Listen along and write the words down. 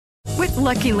With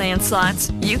Lucky Land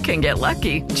Slots, you can get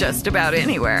lucky just about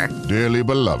anywhere. Dearly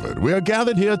beloved, we are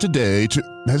gathered here today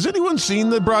to... Has anyone seen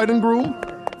the bride and groom?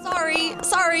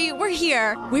 Sorry, we're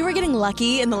here. We were getting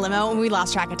lucky in the limo and we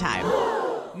lost track of time.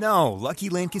 No, Lucky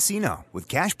Land Casino, with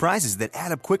cash prizes that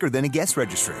add up quicker than a guest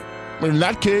registry. In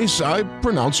that case, I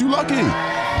pronounce you lucky.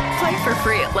 Play for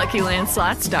free at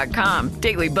LuckyLandSlots.com.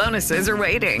 Daily bonuses are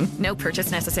waiting. No purchase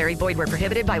necessary. Void where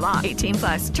prohibited by law.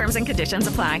 18+. Terms and conditions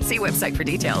apply. See website for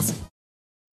details.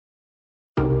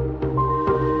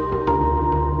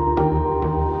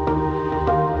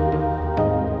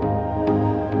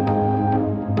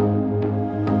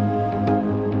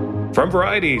 From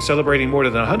Variety, celebrating more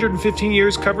than 115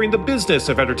 years covering the business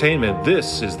of entertainment,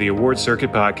 this is the Awards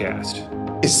Circuit Podcast.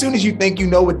 As soon as you think you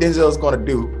know what Denzel's going to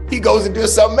do, he goes and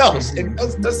does something else and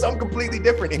does something completely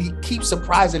different. And he keeps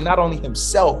surprising not only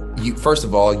himself. First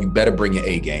of all, you better bring your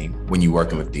A game when you're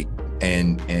working with D.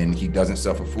 And he doesn't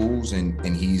suffer fools,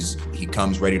 and he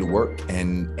comes ready to work,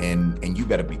 and you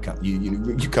better become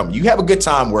you have a good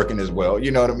time working as well. You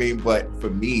know what I mean? But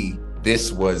for me,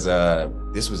 this was a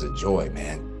joy,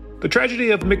 man. The tragedy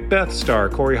of Macbeth star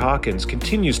Corey Hawkins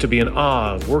continues to be in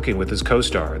awe of working with his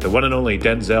co-star, the one and only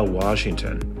Denzel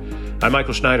Washington. I'm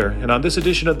Michael Schneider, and on this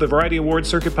edition of the Variety Awards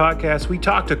Circuit Podcast, we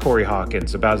talk to Corey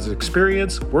Hawkins about his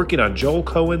experience working on Joel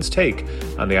Coen's take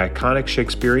on the iconic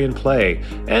Shakespearean play,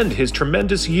 and his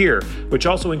tremendous year, which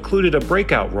also included a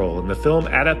breakout role in the film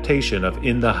adaptation of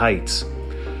In the Heights.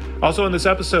 Also in this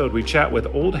episode, we chat with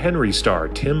Old Henry star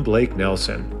Tim Blake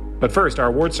Nelson. But first, our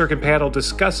Award Circuit panel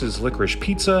discusses Licorice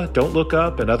Pizza, Don't Look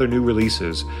Up, and other new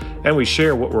releases, and we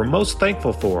share what we're most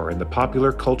thankful for in the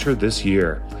popular culture this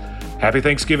year. Happy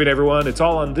Thanksgiving, everyone. It's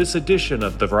all on this edition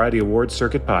of the Variety Awards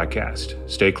Circuit Podcast.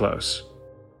 Stay close.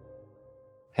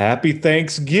 Happy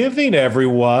Thanksgiving,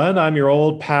 everyone. I'm your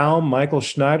old pal, Michael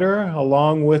Schneider,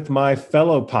 along with my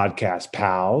fellow podcast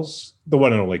pals, the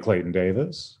one and only Clayton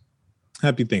Davis.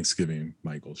 Happy Thanksgiving,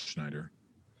 Michael Schneider.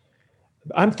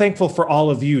 I'm thankful for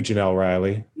all of you, Janelle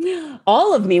Riley.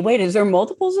 All of me? Wait, is there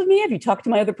multiples of me? Have you talked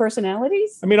to my other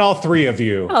personalities? I mean, all three of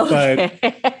you. Okay.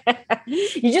 But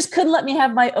you just couldn't let me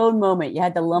have my own moment. You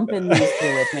had to lump in these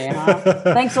two with me,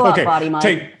 huh? Thanks a lot, okay. Body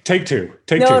Mike. Take two.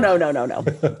 No.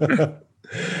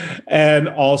 And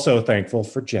also thankful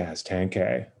for Jazz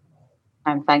Tankay.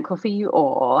 I'm thankful for you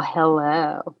all.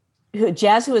 Hello.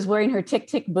 Jazz, who is wearing her Tick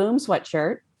Tick Boom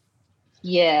sweatshirt.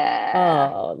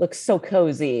 Yeah. Oh, it looks so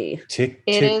cozy. Tick,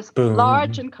 it tick, is boom.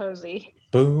 Large and cozy.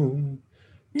 Boom.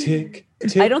 Tick,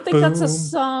 tick, I don't think boom. that's a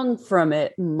song from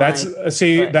it. That's from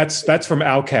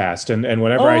Outkast. And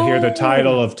whenever I hear the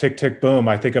title of Tick, Tick, Boom,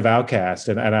 I think of Outkast.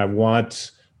 And I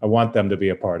want them to be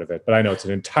a part of it. But I know it's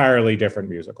an entirely different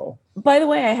musical. By the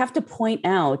way, I have to point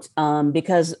out,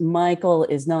 because Michael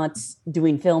is not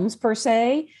doing films per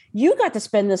se, you got to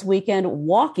spend this weekend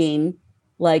walking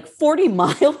like 40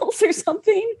 miles or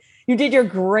something. You did your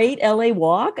great LA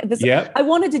walk. Yep. I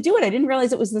wanted to do it. I didn't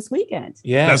realize it was this weekend.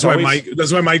 Yeah. That's why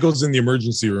Michael's in the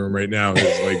emergency room right now.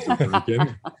 He's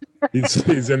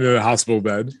in the hospital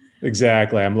bed.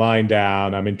 Exactly. I'm lying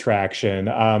down. I'm in traction.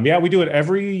 We do it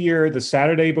every year, the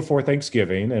Saturday before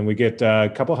Thanksgiving, and we get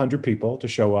a couple hundred people to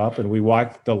show up, and we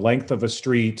walk the length of a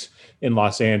street in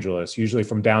Los Angeles, usually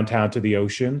from downtown to the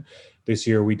ocean. This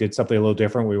year, we did something a little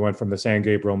different. We went from the San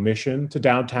Gabriel Mission to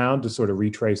downtown to sort of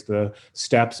retrace the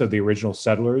steps of the original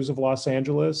settlers of Los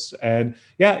Angeles. And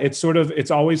yeah, it's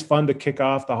always fun to kick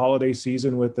off the holiday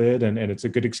season with it. And it's a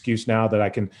good excuse now that I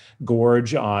can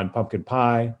gorge on pumpkin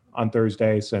pie on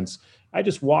Thursday, since I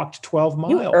just walked 12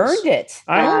 miles. You earned it.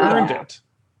 I earned it.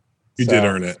 You did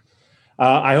earn it.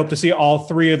 I hope to see all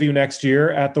three of you next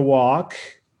year at the walk.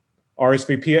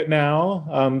 RSVP it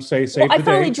now. Save the date. I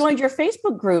finally joined your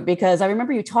Facebook group because I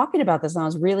remember you talking about this and I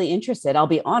was really interested. I'll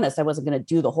be honest, I wasn't going to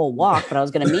do the whole walk, but I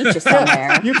was going to meet you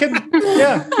somewhere. You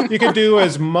can do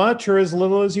as much or as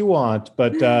little as you want.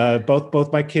 But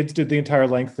both my kids did the entire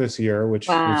length this year, which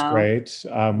was great.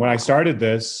 When I started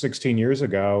this 16 years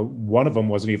ago, one of them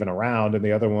wasn't even around and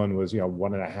the other one was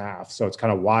 1.5. So it's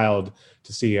kind of wild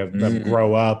to see them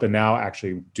grow up and now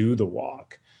actually do the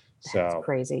walk. So that's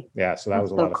crazy. Yeah, so that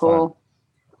was a lot of cool.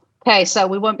 fun. Okay, so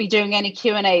we won't be doing any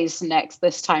Q&As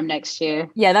this time next year.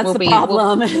 Yeah, that's the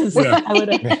problem.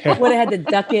 I would have had to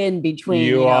duck in between.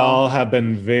 You all have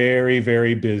been very,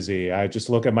 very busy. I just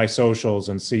look at my socials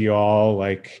and see you all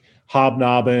like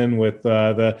hobnobbing with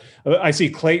I see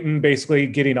Clayton basically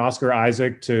getting Oscar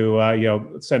Isaac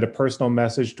to send a personal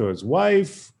message to his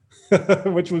wife,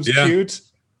 which was cute.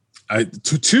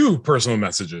 Two personal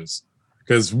messages.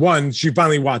 Because one, she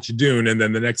finally watched Dune, and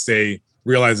then the next day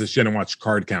realized that she hadn't watched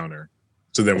Card Counter.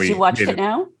 So then she watched it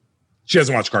now? She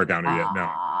hasn't watched Card Counter yet, no.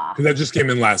 Because that just came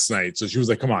in last night. So she was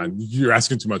like, come on, you're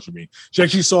asking too much of me. She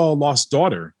actually saw Lost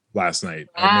Daughter last night.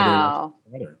 Wow.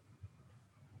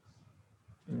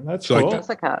 That's So cool. like That's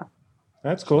like a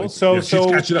That's cool. She's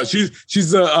catching up.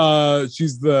 She's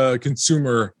the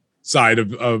consumer side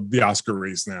of the Oscar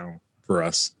race now for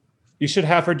us. You should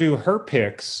have her do her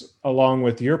picks along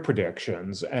with your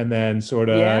predictions, and then sort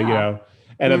of,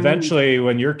 and eventually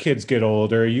when your kids get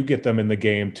older, you get them in the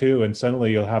game too. And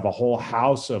suddenly you'll have a whole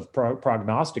house of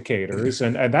prognosticators.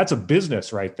 And that's a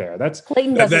business right there.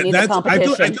 Clayton doesn't need the competition. I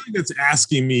feel like that's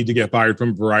asking me to get fired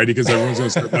from Variety because everyone's going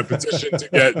to start that petition to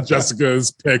get Jessica's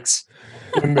picks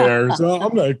in there. So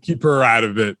I'm going to keep her out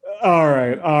of it. All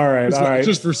right.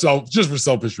 Just for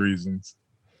selfish reasons.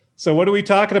 So what are we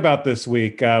talking about this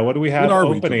week? What do we have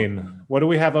opening? What do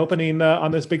we have opening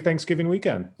on this big Thanksgiving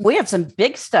weekend? We have some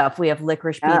big stuff. We have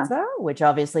Licorice Pizza, which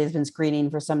obviously has been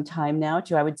screening for some time now,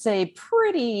 to, I would say,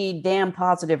 pretty damn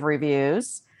positive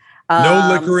reviews. No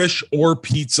licorice or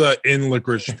pizza in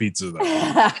Licorice Pizza, though.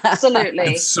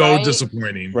 Absolutely. It's so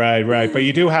disappointing. Right. But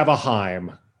you do have a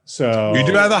Haim. So you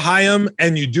do have a Haim,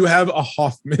 and you do have a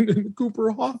Hoffman and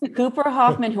Cooper Hoffman. Cooper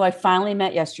Hoffman, who I finally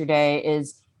met yesterday,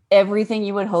 is everything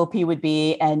you would hope he would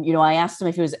be. And, I asked him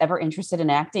if he was ever interested in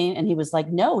acting. And he was like,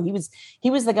 no, he was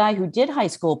the guy who did high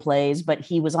school plays, but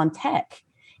he was on tech.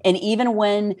 And even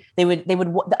when they would,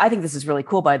 I think this is really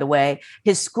cool, by the way,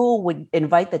 his school would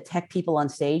invite the tech people on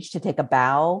stage to take a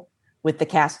bow with the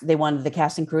cast. They wanted the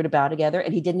cast and crew to bow together.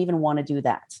 And he didn't even want to do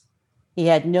that. He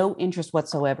had no interest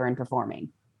whatsoever in performing.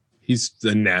 He's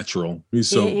a natural.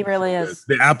 He really is.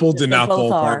 The apple did not fall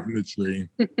far from the tree.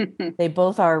 They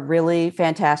both are really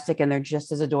fantastic, and they're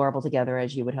just as adorable together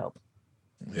as you would hope.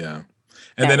 Yeah.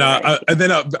 Can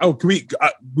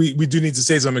we do need to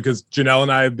say something, because Janelle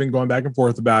and I have been going back and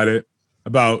forth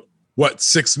about what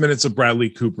 6 minutes of Bradley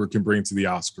Cooper can bring to the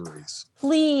Oscar race.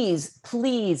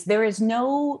 Please. There is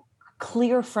no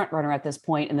clear frontrunner at this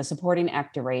point in the supporting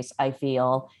actor race, I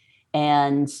feel.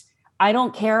 And I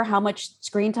don't care how much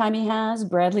screen time he has.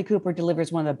 Bradley Cooper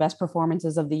delivers one of the best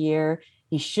performances of the year.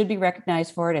 He should be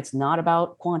recognized for it. It's not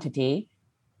about quantity.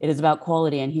 It is about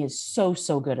quality. And he is so,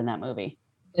 so good in that movie.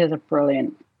 It is a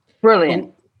brilliant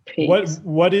piece.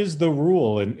 What is the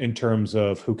rule in terms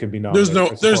of who can be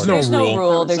nominated? There's no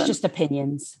rule. There's just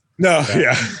opinions. No,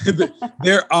 yeah.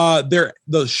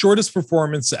 The shortest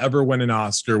performance to ever win an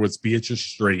Oscar was Beatrice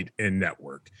Straight in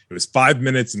Network. It was 5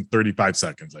 minutes and 35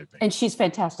 seconds, I think. And she's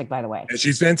fantastic, by the way. And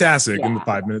she's fantastic in the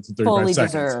 5 minutes and 35 Fully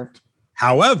seconds. Deserved.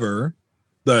 However,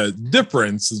 the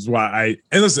difference is I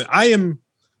am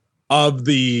of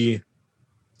the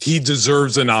he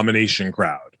deserves a nomination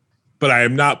crowd, but I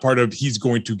am not part of he's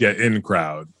going to get in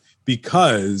crowd,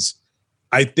 because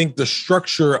I think the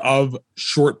structure of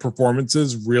short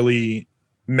performances really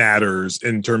matters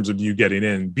in terms of you getting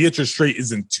in. Beatrice Straight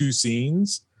is in 2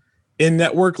 scenes in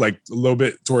Network, like a little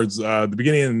bit towards the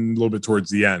beginning and a little bit towards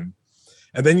the end.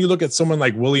 And then you look at someone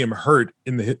like William Hurt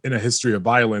in A History of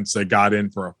Violence that got in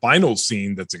for a final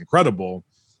scene that's incredible.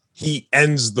 He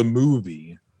ends the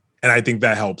movie, and I think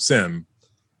that helps him.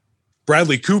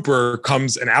 Bradley Cooper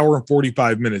comes an hour and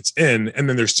 45 minutes in, and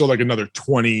then there's still like another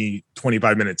 20,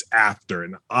 25 minutes after.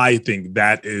 And I think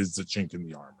that is the chink in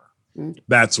the armor. Mm-hmm.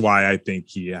 That's why I think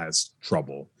he has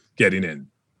trouble getting in.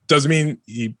 Doesn't mean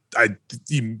he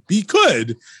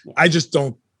could. I just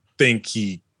don't think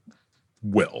he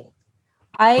will.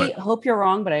 I hope you're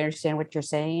wrong, but I understand what you're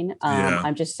saying.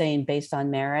 I'm just saying based on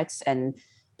merits, and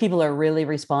people are really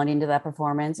responding to that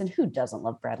performance. And who doesn't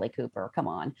love Bradley Cooper? Come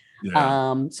on.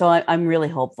 Yeah. So I'm really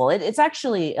hopeful. It's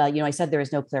actually, I said there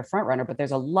is no clear front runner, but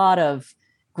there's a lot of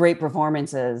great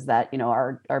performances that,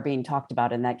 are being talked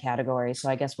about in that category. So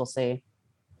I guess we'll see.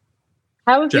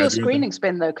 How have your screenings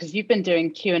been, though? Because you've been doing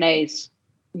Q&As.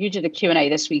 You did a Q&A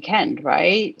this weekend,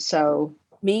 right? So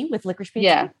me with Licorice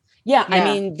Pizza? Yeah. I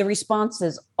mean, the response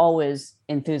is always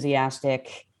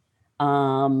enthusiastic.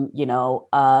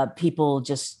 People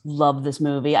just love this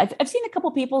movie. I've seen a couple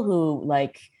people who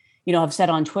have said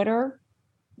on Twitter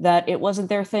that it wasn't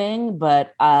their thing,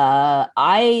 but I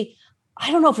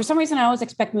don't know. For some reason, I always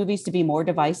expect movies to be more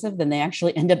divisive than they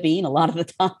actually end up being a lot of the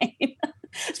time,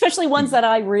 especially ones that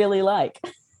I really like.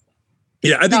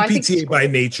 Yeah, I think PTA by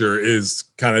nature is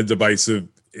kind of divisive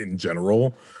in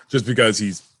general, just because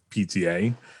he's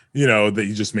PTA. That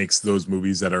he just makes those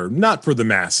movies that are not for the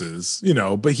masses,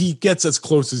 but he gets as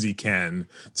close as he can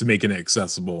to making it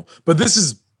accessible. But this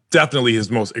is definitely his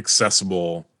most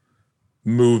accessible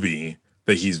movie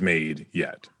that he's made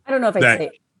yet. I don't know if I'd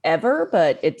say ever,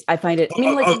 but I find it.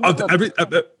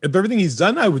 Everything he's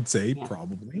done, I would say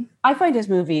probably. I find his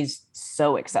movies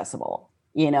so accessible.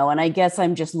 and I guess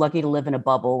I'm just lucky to live in a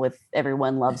bubble with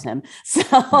everyone loves him. So,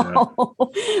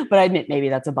 but I admit maybe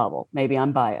that's a bubble. Maybe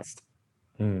I'm biased.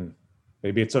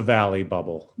 Maybe it's a Valley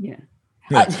bubble. Yeah.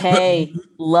 Hey,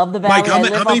 love the Valley. Mike, I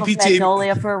live how many off PTA of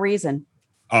Magnolia for a reason.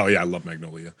 Oh yeah, I love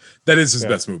Magnolia. That is his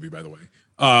best movie, by the way.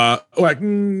 Do I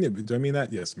mean that?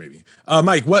 Yes, maybe.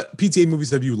 Mike, what PTA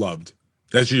movies have you loved?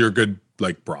 That's your good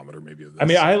barometer, maybe. Of this. I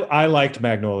mean, I liked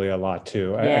Magnolia a lot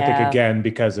too. I think again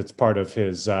because it's part of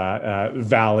his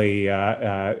Valley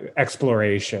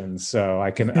exploration, so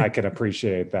I can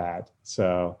appreciate that.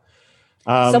 So,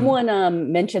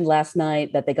 someone mentioned last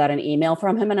night that they got an email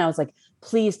from him, and I was like,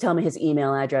 please tell me his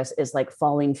email address is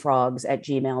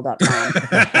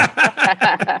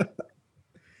fallingfrogs@gmail.com.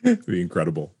 It'd be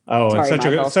incredible. Oh,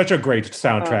 sorry, and such a great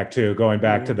soundtrack too. Going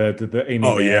back to the Amy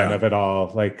Mann of it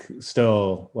all,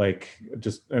 still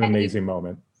just an amazing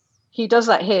moment. He does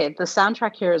that here. The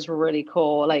soundtrack here is really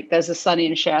cool. There's a Sonny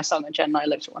and Cher song, and Jen and I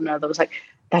looked at one another. It was like,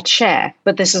 that's Cher,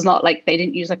 but this is not they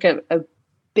didn't use a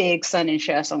big Sonny and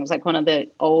Cher song. It was one of the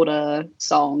older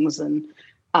songs, and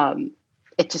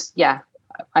it just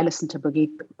I listened to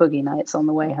Boogie Nights on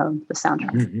the way home. The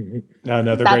soundtrack.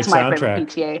 Another That's great my soundtrack. Favorite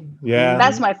PTA. Yeah,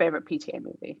 that's my favorite PTA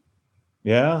movie.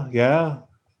 Yeah.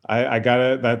 I got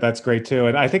it. That's great too.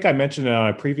 And I think I mentioned it on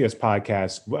a previous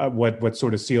podcast. What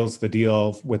sort of seals the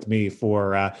deal with me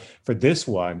for this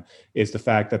one is the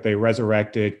fact that they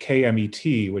resurrected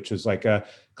KMET, which is a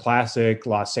classic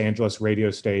Los Angeles radio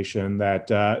station that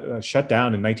shut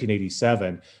down in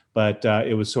 1987. But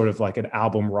it was sort of an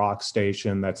album rock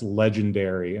station that's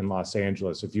legendary in Los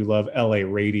Angeles. If you love LA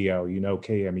radio,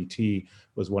 KMET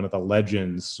was one of the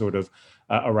legends sort of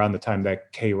around the time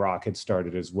that K-Rock had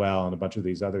started as well, and a bunch of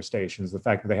these other stations. The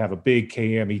fact that they have a big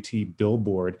KMET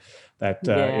billboard that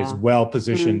is well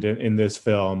positioned in this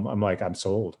film, I'm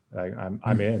sold.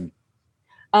 I'm in.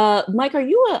 Mike, are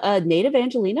you a native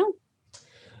Angelino?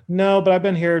 No, but I've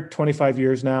been here 25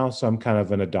 years now, so I'm kind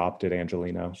of an adopted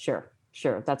Angelino. Sure.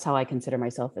 That's how I consider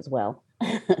myself as well.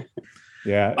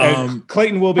 Yeah.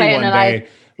 Clayton will be one day.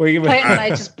 Clayton and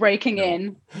I just breaking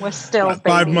in. We're still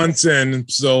 5 months in.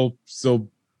 Still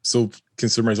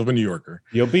consider myself a New Yorker.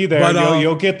 You'll be there. But,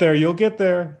 you'll get there. You'll get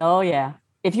there. Oh yeah,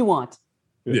 if you want.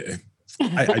 Yeah,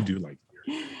 I do like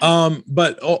it.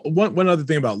 But one other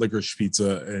thing about Licorice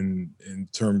Pizza, in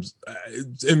terms,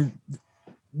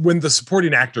 when the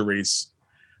supporting actor race,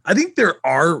 I think there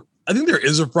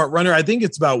is a front runner. I think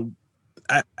it's about.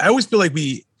 I always feel like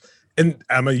and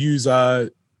I'm gonna use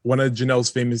one of Janelle's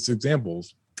famous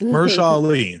examples, Mahershala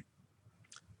Ali.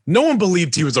 No one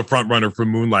believed he was a front runner for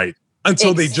Moonlight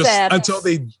until they just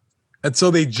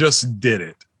did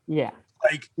it. Yeah.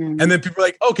 And then people are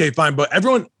like, okay, fine, but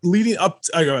everyone leading up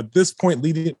to, at this point,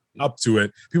 leading up to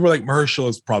it, people were like, Mahershala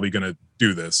is probably gonna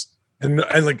do this, and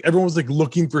everyone was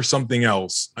looking for something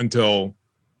else until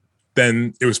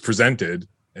then it was presented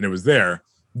and it was there.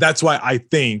 That's why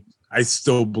I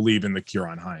still believe in the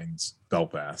Ciarán Hinds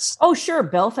Belfast. Oh, sure.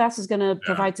 Belfast is going to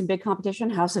provide some big competition.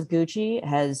 House of Gucci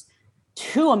has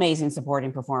 2 amazing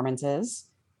supporting performances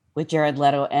with Jared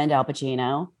Leto and Al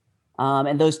Pacino.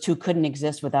 And those 2 couldn't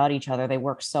exist without each other. They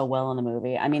work so well in the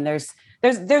movie. I mean, there's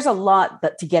a lot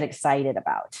to get excited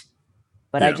about,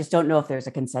 but I just don't know if there's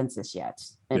a consensus yet.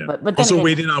 Yeah. But also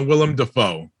waiting on Willem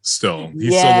Dafoe still.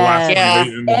 He's still the last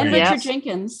one. And Richard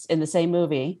Jenkins in the same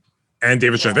movie. And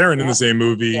David Strathairn in the same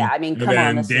movie. Yeah, I mean, come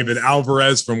on. And David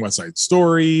Alvarez from West Side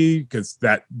Story, because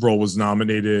that role was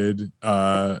nominated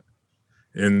in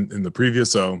the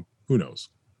previous. So who knows?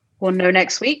 We'll know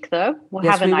next week, though. We'll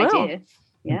have an idea.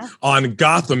 Yeah. On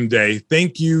Gotham Day.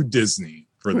 Thank you, Disney,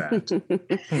 for that.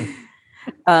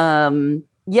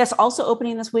 Yes, also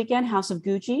opening this weekend, House of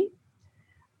Gucci,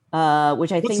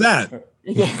 which I think. What's that?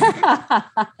 Yeah.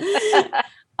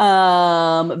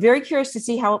 Very curious to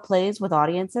see how it plays with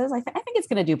audiences. I think it's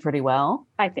going to do pretty well.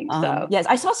 I think so. Yes.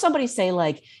 I saw somebody say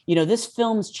this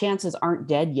film's chances aren't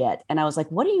dead yet. And I was like,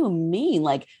 what do you mean?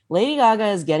 Lady Gaga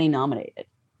is getting nominated.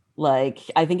 I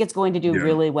think it's going to do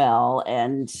really well.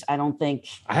 And I don't think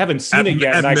I haven't seen it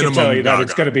yet. And I can tell you that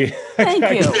it's going to be. Thank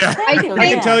you. I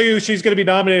can tell you she's going to be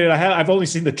nominated. I've only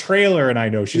seen the trailer and I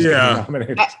know she's going to be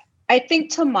nominated. I think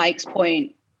to Mike's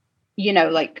point, you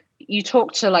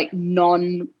talk to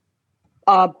non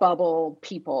bubble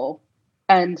people,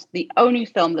 and the only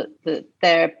film that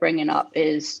they're bringing up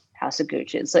is House of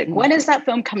Gucci. It's when is that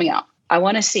film coming out? I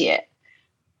want to see it.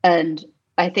 And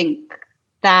I think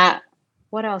that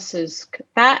what else is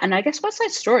that? And I guess West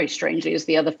Side Story, strangely, is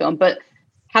the other film, but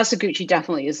House of Gucci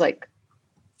definitely is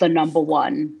the number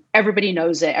one. Everybody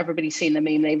knows it. Everybody's seen the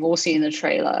meme. They've all seen the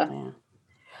trailer. Yeah.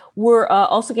 We're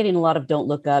also getting a lot of Don't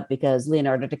Look Up because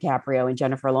Leonardo DiCaprio and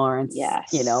Jennifer Lawrence,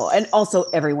 Yes. and also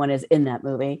everyone is in that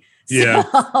movie. Yeah.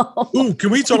 So, Ooh,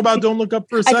 can we talk about Don't Look Up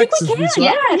for a sec? I think we can.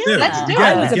 Yes, let's do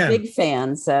I it. was a big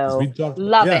fan, so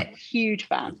love it. Huge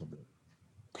fan.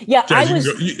 Yeah, Jazz,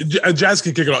 Jazz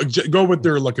can kick it off. Go with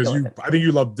their look, because I think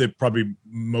you loved it probably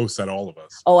most out of all of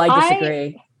us. Oh, I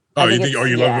disagree. Oh, you think? Oh,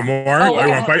 you love it more? Oh, I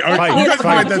want to fight. You guys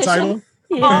fight that title.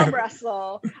 Arm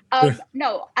wrestle.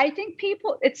 No, I think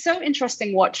people. It's so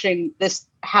interesting watching this,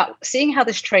 seeing how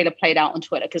this trailer played out on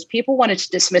Twitter, because people wanted to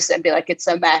dismiss it and be like, it's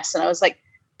a mess, and I was like,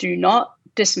 do not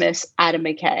dismiss Adam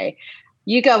McKay.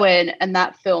 You go in, and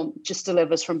that film just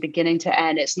delivers from beginning to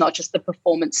end. It's not just the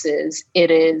performances;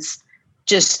 it is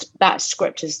just that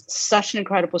script is such an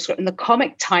incredible script, and the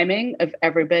comic timing of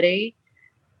everybody.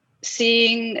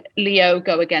 Seeing Leo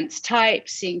go against type,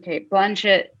 seeing Kate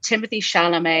Blanchett, Timothée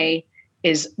Chalamet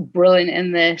is brilliant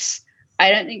in this.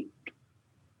 I don't think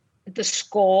the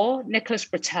score, Nicholas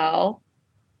Britell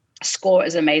score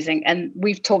is amazing. And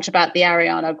we've talked about the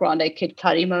Ariana Grande Kid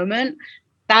Cudi moment.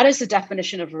 That is the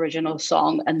definition of original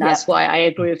song. And that's why I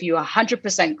agree with you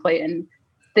 100%, Clayton.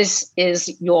 This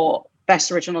is your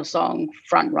best original song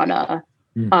front runner.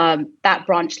 That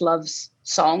branch loves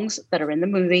songs that are in the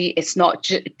movie. It's not,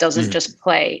 it doesn't just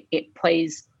play, it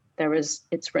plays.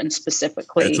 It's written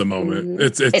specifically. It's a moment.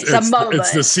 It's a moment.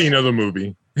 It's the scene of the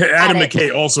movie. Adam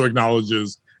McKay also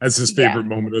acknowledges as his favorite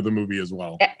moment of the movie as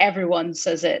well. Everyone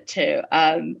says it too.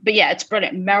 But yeah, it's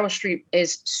brilliant. Meryl Streep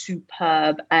is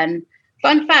superb. And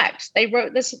fun fact, he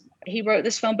wrote this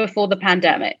film before the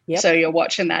pandemic. So you're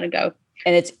watching that and go,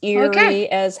 and it's eerie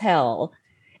as hell.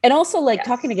 And also,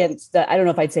 talking against, I don't know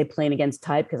if I'd say playing against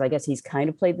type, because I guess he's kind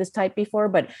of played this type before,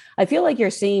 but I feel like you're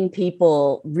seeing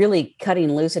people really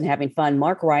cutting loose and having fun.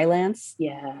 Mark Rylance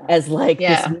as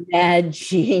this mad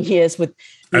genius with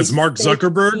as Mark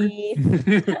Zuckerberg.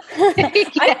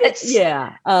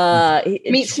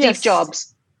 Meet Steve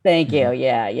Jobs. Thank you.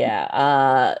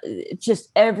 Just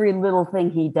every little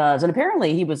thing he does. And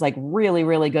apparently he was really,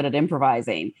 really good at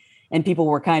improvising. And people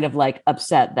were kind of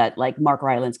upset that Mark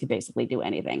Rylance could basically do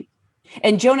anything.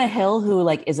 And Jonah Hill, who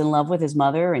is in love with his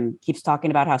mother and keeps talking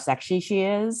about how sexy she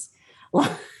is.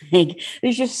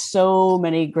 There's just so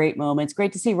many great moments.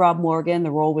 Great to see Rob Morgan.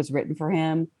 The role was written for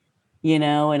him, in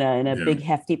a big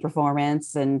hefty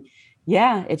performance. And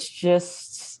it's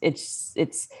just, some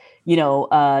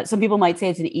people might say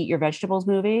it's an eat your vegetables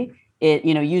movie. It,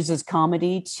 uses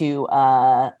comedy to,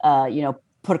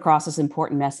 put across this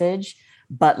important message.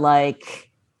 But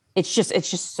it's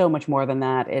just so much more than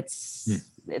that. It's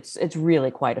really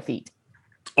quite a feat.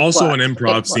 Also, an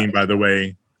improv scene, by the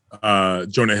way.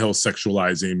 Jonah Hill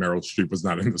sexualizing Meryl Streep was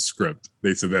not in the script.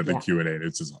 They said that in the Q&A.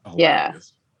 It's just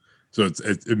hilarious. So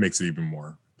it makes it even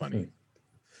more funny.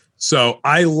 So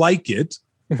I like it.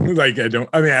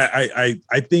 I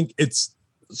think it's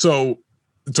so.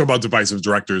 Talk about divisive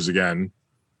directors again.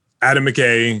 Adam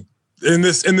McKay in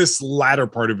this latter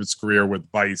part of his career with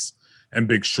Vice and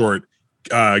Big Short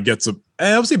gets a.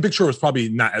 I would say Big Short was probably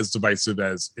not as divisive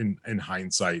as in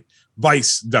hindsight.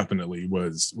 Vice definitely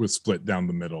was split down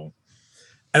the middle,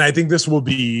 and I think this will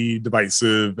be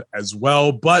divisive as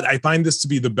well. But I find this to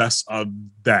be the best of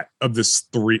this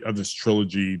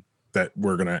trilogy that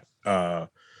we're gonna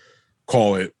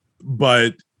call it.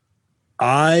 But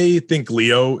I think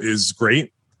Leo is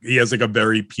great. He has a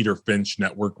very Peter Finch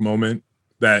network moment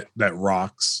that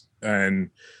rocks and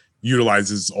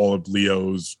utilizes all of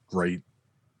Leo's great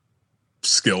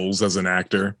skills as an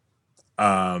actor.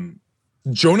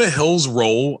 Jonah Hill's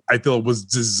role, I feel, was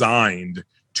designed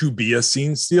to be a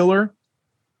scene stealer,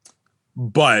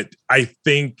 but I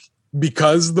think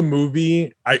because the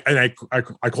movie, I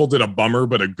called it a bummer,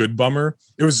 but a good bummer.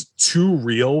 It was too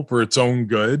real for its own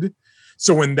good.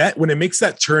 So when it makes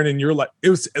that turn and you're it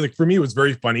was for me, it was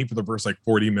very funny for the first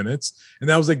 40 minutes.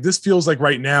 And I was this feels like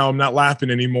right now I'm not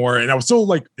laughing anymore. And I was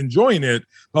still enjoying it.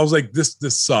 But I was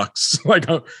this sucks.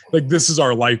 This is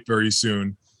our life very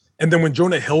soon. And then when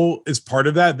Jonah Hill is part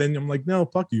of that, then I'm no,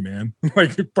 fuck you, man.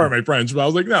 Part of my friends. But I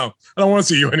was no, I don't want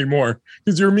to see you anymore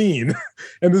because you're mean.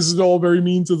 And this is all very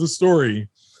mean to the story.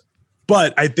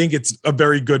 But I think it's a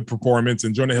very good performance,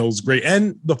 and Jonah Hill is great.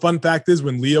 And the fun fact is,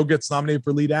 when Leo gets nominated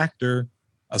for lead actor,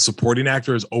 a supporting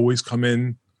actor has always come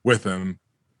in with him.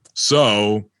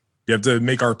 So you have to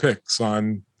make our picks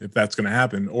on if that's going to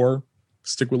happen or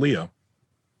stick with Leo.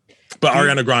 But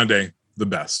Ariana Grande, the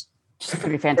best. She's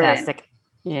pretty fantastic.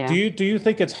 Yeah. Do you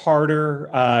think it's harder,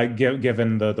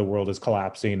 given the world is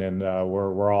collapsing and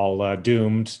we're all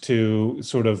doomed to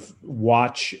sort of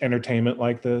watch entertainment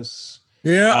like this?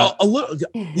 Yeah, a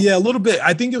little bit.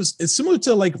 I think it's similar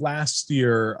to like last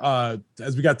year.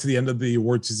 As we got to the end of the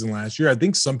award season last year, I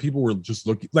think some people were just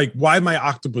looking like Why My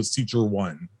Octopus Teacher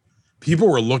won. People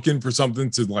were looking for something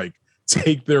to like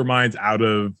take their minds out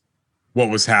of what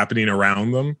was happening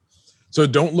around them. So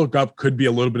Don't Look Up could be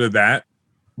a little bit of that,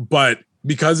 but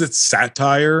because it's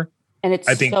satire, and it's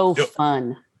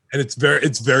fun. And it's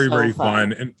very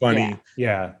fun and funny.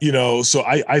 Yeah. You know, so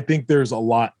I think there's a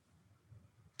lot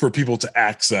for people to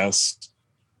access.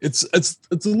 It's a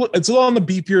little on the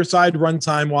beefier side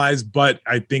runtime wise, but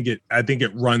I think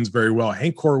it runs very well.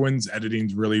 Hank Corwin's editing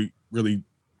is really, really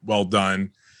well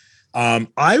done.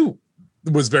 I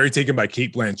was very taken by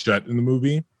Cate Blanchett in the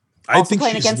movie. I think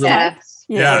she's really,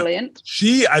 brilliant.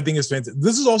 She, I think, is fantastic.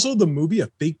 This is also the movie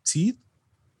of fake teeth.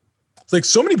 It's like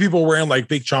so many people wearing like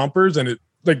fake chompers, and it's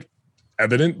like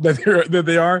evident that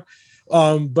they are.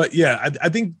 But yeah, I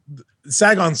think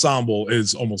SAG Ensemble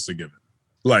is almost a given.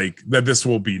 Like that, this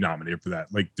will be nominated for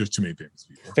that. Like, there's too many famous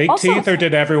people. Fake teeth, or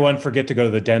did everyone forget to go to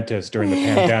the dentist during the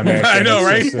pandemic? I know,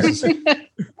 right?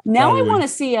 Now I want to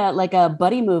see a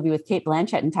buddy movie with Cate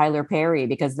Blanchett and Tyler Perry,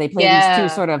 because they play these two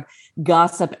sort of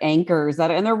gossip anchors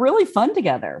and they're really fun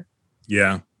together.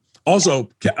 Yeah. Also,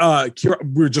 we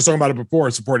were just talking about it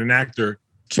before. Supporting actor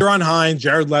Kieran Hines,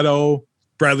 Jared Leto,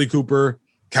 Bradley Cooper.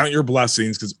 Count your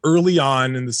blessings, because early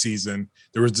on in the season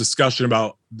there was discussion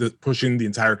about pushing the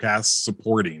entire cast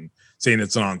supporting, saying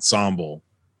it's an ensemble,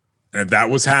 and if that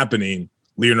was happening,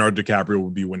 Leonardo DiCaprio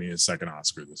would be winning his second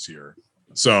Oscar this year.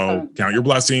 So count your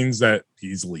blessings that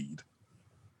he's lead.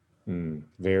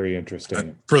 Very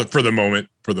interesting. For the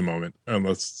moment,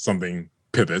 unless something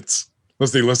pivots,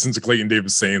 unless they listen to Clayton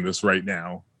Davis saying this right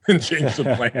now and change the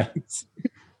plans.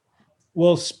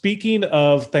 Well, speaking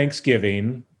of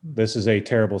Thanksgiving, this is a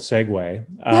terrible segue.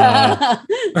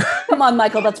 Come on,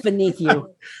 Michael, that's beneath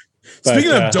you.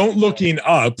 Speaking of don't looking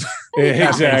up.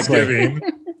 Exactly.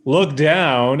 Look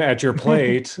down at your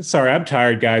plate. Sorry, I'm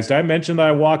tired, guys. Did I mention that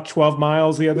I walked 12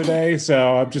 miles the other day?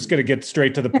 So I'm just going to get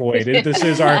straight to the point.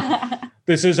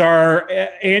 This is our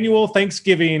annual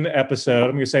Thanksgiving episode.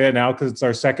 I'm going to say that now because it's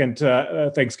our second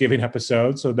Thanksgiving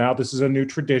episode. So now this is a new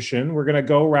tradition. We're going to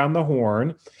go around the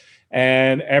horn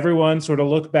and everyone sort of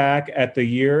look back at the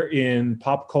year in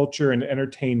pop culture and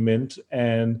entertainment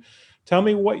and tell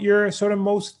me what you're sort of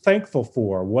most thankful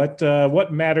for.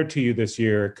 What mattered to you this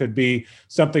year? It could be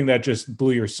something that just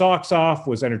blew your socks off,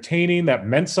 was entertaining, that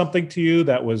meant something to you,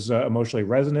 that was emotionally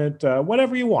resonant,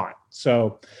 whatever you want.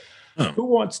 So who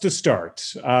wants to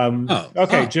start?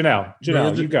 Okay,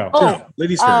 Janelle, you go.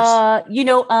 Ladies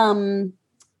first.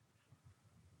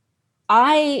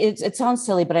 It sounds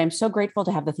silly, but I'm so grateful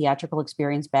to have the theatrical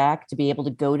experience back, to be able to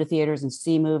go to theaters and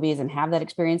see movies and have that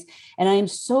experience. And I am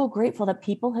so grateful that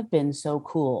people have been so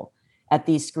cool at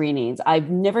these screenings. I've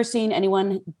never seen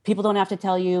people don't have to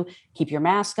tell you, keep your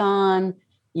mask on.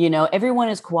 Everyone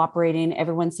is cooperating.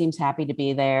 Everyone seems happy to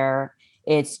be there.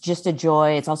 It's just a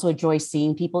joy. It's also a joy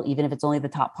seeing people, even if it's only the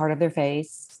top part of their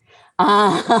face.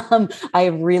 I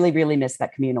really, really miss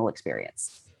that communal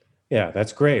experience. Yeah,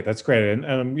 that's great.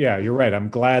 And yeah, you're right. I'm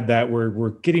glad that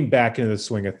we're getting back into the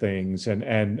swing of things.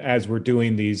 And as we're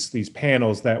doing these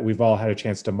panels that we've all had a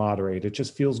chance to moderate, it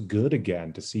just feels good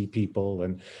again to see people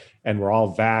and we're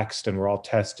all vaxxed and we're all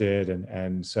tested.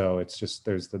 And so it's just,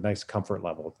 there's the nice comfort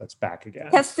level that's back again.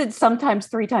 Tested sometimes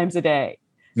 3 times a day.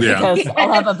 Yeah. Because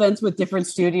I'll have events with different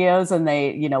studios and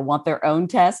they, want their own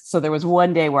tests. So there was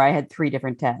one day where I had 3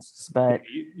 different tests, but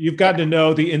you've gotten to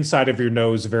know the inside of your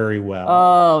nose very well.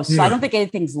 Oh, so I don't think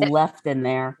anything's left in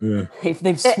there. Yeah.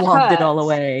 They've swabbed it all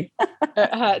away.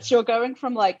 It hurts. You're going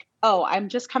from I'm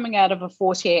just coming out of a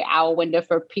 48-hour window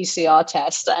for a PCR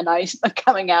test, and I'm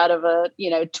coming out of a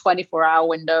 24-hour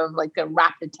window of a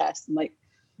rapid test. I'm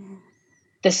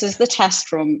this is the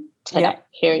test room today. Yep.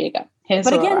 Here you go.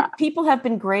 But again, people have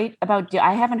been great about.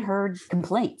 I haven't heard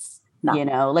complaints.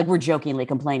 No. We're jokingly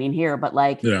complaining here, but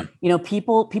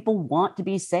people want to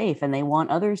be safe and they want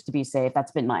others to be safe.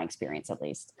 That's been my experience, at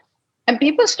least. And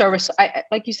people still,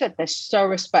 like you said, they're so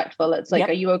respectful. It's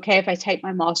Are you okay if I take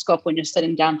my mask off when you're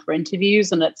sitting down for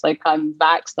interviews? And it's I'm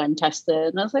vaxxed, I'm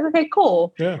tested. And I was okay,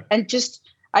 cool. Yeah. And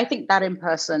I think that in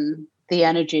person, the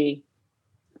energy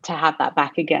to have that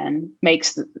back again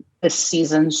makes this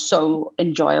season so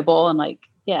enjoyable and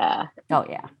yeah. Oh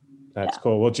yeah. That's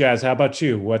cool. Well, Jazz, how about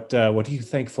you? What are you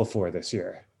thankful for this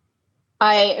year?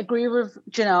 I agree with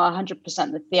Janelle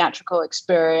 100%. The theatrical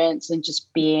experience and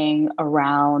just being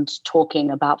around talking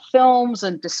about films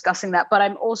and discussing that. But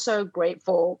I'm also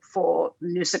grateful for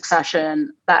New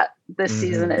Succession, that this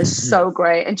season is so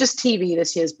great. And just TV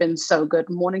this year has been so good.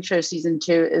 Morning Show season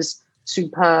 2 is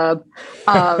superb.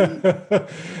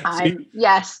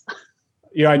 Yes.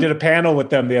 You know, I did a panel with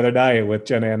them the other night with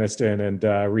Jen Aniston and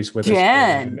Reese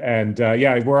Witherspoon. And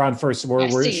yeah, we're on first.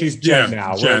 She's Jen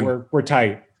now. Jen. We're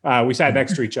tight. We sat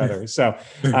next to each other. So,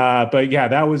 but yeah,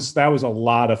 that was a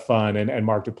lot of fun. And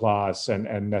Mark Duplass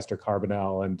and Nestor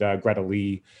Carbonell and Greta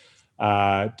Lee,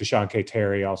 Deshaun K.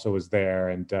 Terry also was there.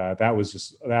 And that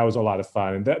was a lot of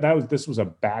fun. And this was a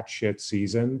batshit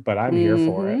season, but I'm here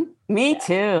for it. Me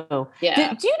too.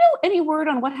 Yeah. Do you know any word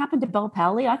on what happened to Belle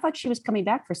Powley? I thought she was coming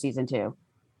back for season 2.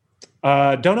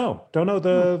 Don't know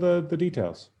the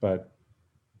details, but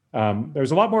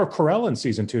there's a lot more Carell in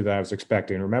season 2 than I was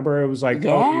expecting. Remember, it was like,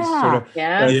 yeah.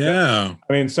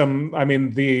 I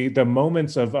mean, the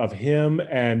moments of him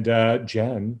and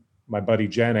Jen, my buddy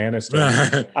Jen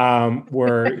Aniston,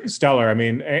 were stellar. I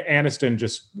mean, Aniston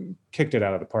just kicked it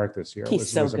out of the park this year.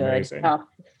 He's so good. Amazing. Oh,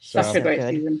 such a great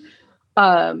season.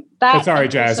 Sorry,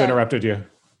 Jazz, interrupted you.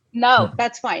 No,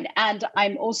 that's fine. And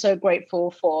I'm also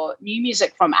grateful for new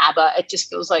music from ABBA. It just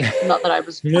feels like, not that I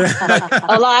was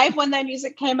alive when their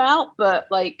music came out, but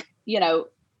like, you know,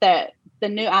 the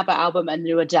new ABBA album and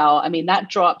new Adele, I mean, that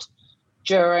dropped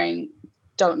during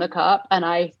Don't Look Up, and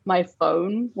my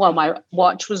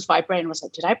watch was vibrating. I was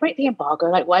like, did I break the embargo?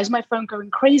 Like, why is my phone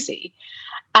going crazy?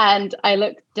 And I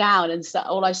looked down and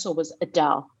all I saw was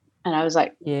Adele. And I was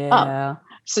like, oh.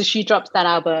 So she dropped that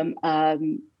album,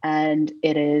 and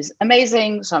it is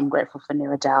amazing. So I'm grateful for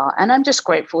new Adele, and I'm just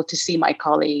grateful to see my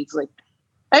colleagues. Like,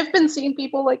 I've been seeing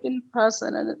people like in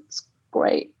person, and it's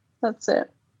great. That's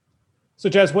it. So,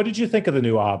 Jazz, what did you think of the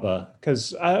new ABBA?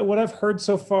 Because what I've heard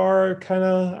so far, kind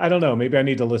of, I don't know. Maybe I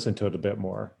need to listen to it a bit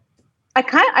more.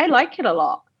 I like it a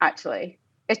lot, actually.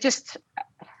 It's just,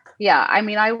 yeah. I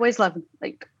mean, I always love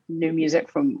like new music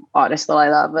from artists that I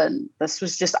love, and this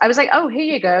was just, I was like, oh, here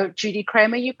you go, Judy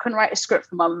Kramer, you can write a script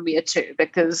for Mamma Mia too,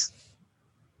 because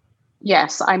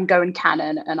yes, I'm going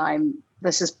canon, and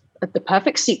this is the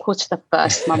perfect sequel to the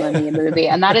first Mamma Mia movie,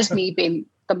 and that is me being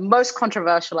the most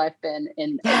controversial I've been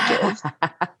in ages.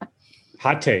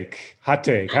 Hot take. How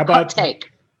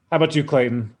about you,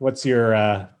 Clayton? What's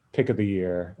your pick of the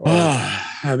year?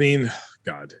 I mean,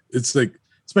 God, it's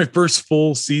my first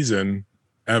full season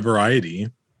at Variety,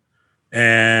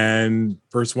 and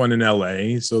first one in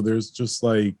LA. So there's just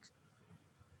like,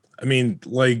 I mean,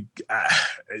 like,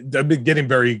 I've been getting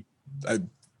very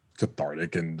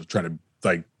cathartic and trying to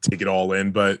like take it all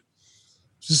in, but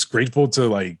just grateful to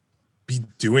like be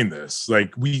doing this.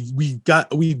 Like we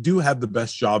do have the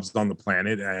best jobs on the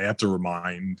planet, and I have to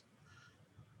remind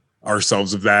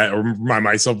ourselves of that, or remind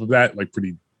myself of that, like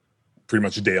pretty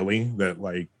much daily, that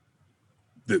like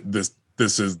this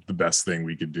is the best thing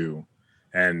we could do.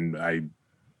 And I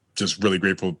just really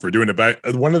grateful for doing it. But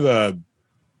one of the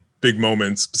big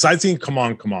moments, besides seeing Come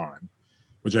On,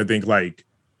 which I think like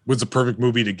was a perfect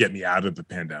movie to get me out of the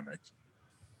pandemic,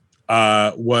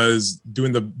 was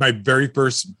doing my very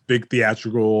first big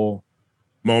theatrical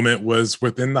moment was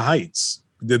with In the Heights.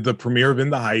 Did the premiere of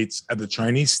In the Heights at the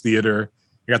Chinese Theater.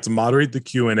 I got to moderate the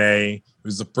Q&A. It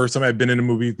was the first time I'd been in a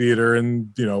movie theater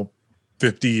in,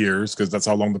 50 years, because that's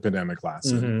how long the pandemic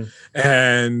lasted. Mm-hmm.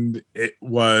 And it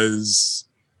was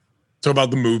talk about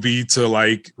the movie to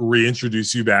like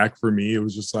reintroduce you back. For me, it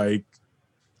was just like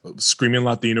screaming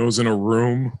Latinos in a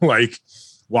room, like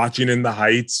watching In the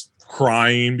Heights,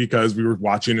 crying because we were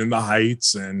watching In the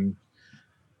Heights. And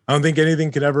I don't think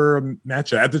anything could ever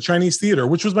match it at the Chinese Theater,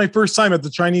 which was my first time at the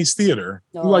Chinese Theater.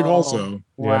 Oh, like also.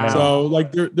 Wow. So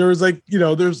like there was like,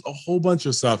 there's a whole bunch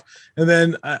of stuff. And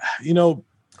then,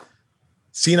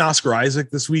 seeing Oscar Isaac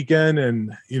this weekend,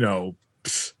 and,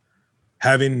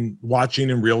 watching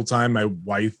in real time my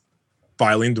wife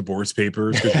filing divorce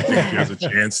papers because she thinks she has a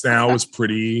chance now was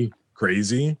pretty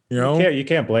crazy. You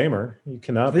can't blame her. You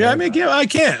cannot. Yeah, I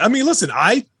can't. I mean, listen,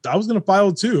 I was going to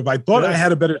file too. If I thought I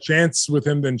had a better chance with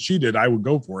him than she did, I would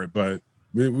go for it, but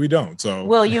we don't. So,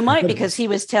 well, you might, because I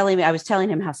was telling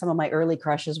him how some of my early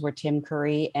crushes were Tim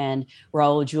Curry and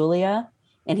Raul Julia.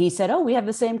 And he said, oh, we have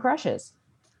the same crushes.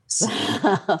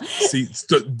 See,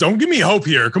 don't give me hope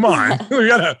here. Come on. We'll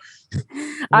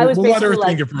let her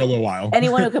think it for a little while.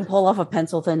 Anyone who can pull off a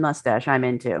pencil thin mustache, I'm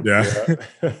into. Yeah.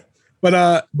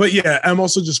 But yeah, I'm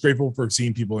also just grateful for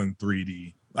seeing people in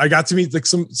 3D. I got to meet like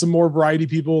some more Variety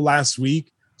people last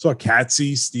week. Saw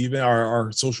Katsy, Steven, our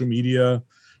social media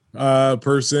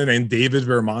person, and David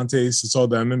Vermontes. Saw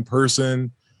them in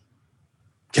person.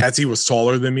 Katsy was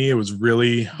taller than me. It was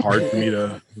really hard for me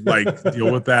to like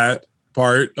deal with that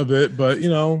part of it, but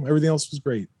everything else was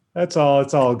great. It's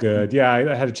all good. Yeah,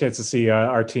 I had a chance to see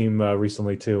our team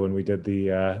recently too when we did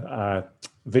the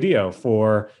video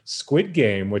for Squid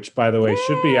Game, which, by the way,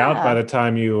 should be out by the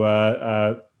time you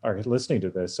are listening to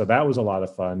this. So that was a lot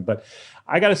of fun. But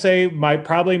I got to say,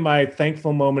 probably my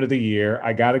thankful moment of the year,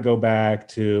 I got to go back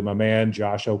to my man,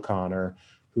 Josh O'Connor,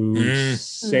 who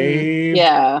saved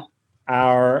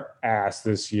our ass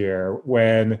this year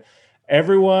when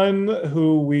everyone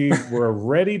who we were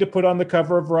ready to put on the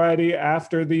cover of Variety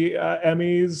after the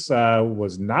Emmys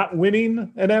was not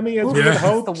winning an Emmy as we had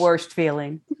hoped. That's the worst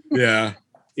feeling. Yeah.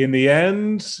 In the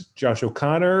end, Josh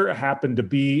O'Connor happened to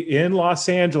be in Los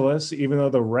Angeles, even though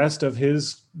the rest of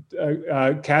his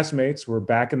castmates were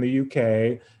back in the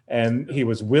UK. And he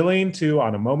was willing to,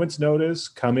 on a moment's notice,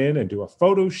 come in and do a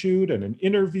photo shoot and an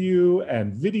interview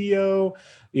and video,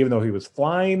 even though he was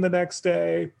flying the next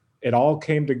day. It all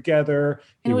came together.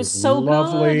 It was so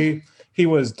lovely. good. He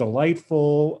was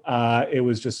delightful. It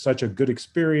was just such a good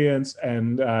experience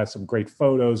and some great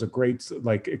photos, a great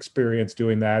experience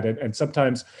doing that. And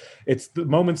sometimes it's the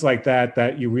moments like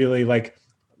that you really like.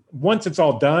 Once it's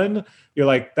all done, you're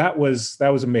like, that was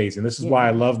amazing. This is why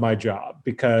I love my job,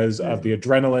 because of the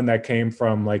adrenaline that came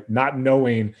from not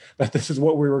knowing that this is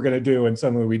what we were going to do. And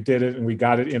suddenly we did it and we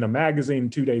got it in a magazine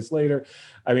 2 days later.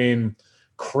 I mean,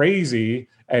 crazy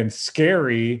and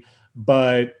scary,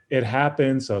 but it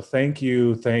happened. So thank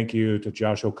you to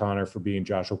Josh O'Connor for being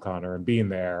Josh O'Connor and being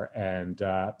there. And,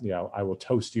 I will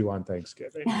toast you on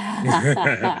Thanksgiving.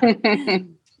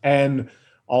 And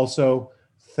also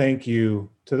thank you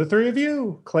to the three of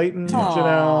you, Clayton,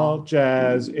 Janelle,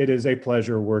 Jazz. It is a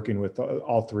pleasure working with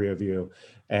all three of you.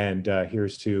 And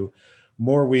here's to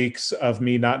more weeks of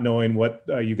me not knowing what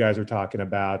you guys are talking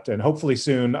about. And hopefully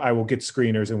soon I will get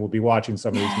screeners and we'll be watching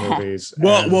some of these movies.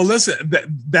 Well, listen,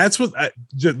 that's what I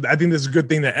think this is a good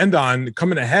thing to end on.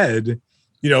 Coming ahead,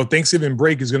 Thanksgiving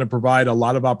break is going to provide a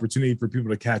lot of opportunity for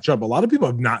people to catch up. A lot of people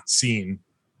have not seen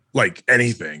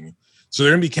anything. So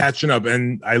they're going to be catching up.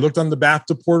 And I looked on the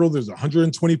BAFTA portal. There's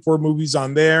 124 movies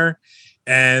on there.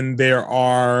 And there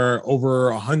are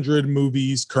over 100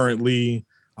 movies currently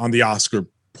on the Oscar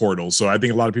portal. So I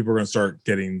think a lot of people are going to start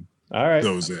getting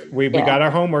those in. We got our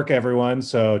homework, everyone.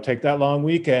 So take that long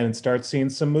weekend and start seeing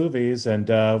some movies. And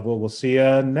we'll see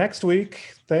you next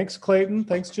week. Thanks, Clayton.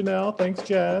 Thanks, Janelle. Thanks,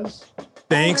 Jazz.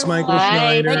 Thanks, Michael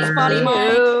Schneider. Thanks, Buddy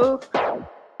Mike.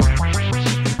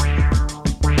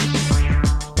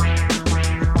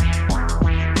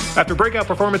 After breakout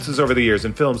performances over the years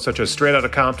in films such as Straight Outta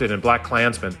Compton and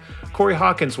BlacKkKlansman, Corey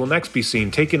Hawkins will next be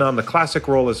seen taking on the classic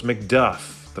role as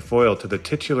Macduff, the foil to the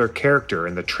titular character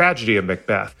in The Tragedy of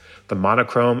Macbeth, the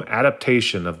monochrome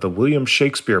adaptation of the William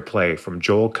Shakespeare play from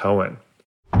Joel Cohen.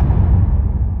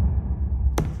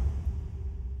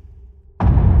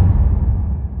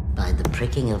 By the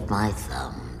pricking of my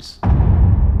thumbs,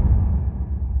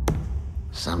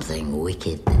 something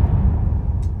wicked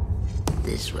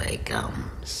this way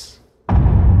comes.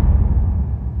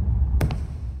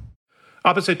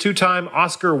 Opposite two-time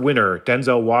Oscar winner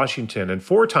Denzel Washington and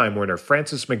four-time winner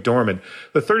Frances McDormand,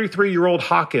 the 33-year-old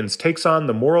Hawkins takes on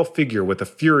the moral figure with a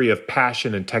fury of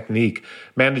passion and technique,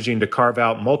 managing to carve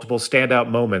out multiple standout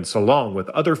moments along with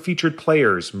other featured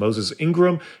players Moses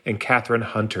Ingram and Catherine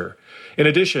Hunter. In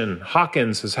addition,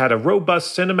 Hawkins has had a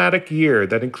robust cinematic year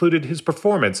that included his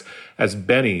performance as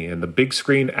Benny in the big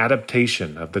screen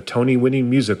adaptation of the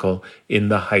Tony-winning musical In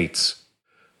the Heights.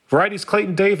 Variety's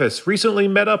Clayton Davis recently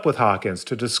met up with Hawkins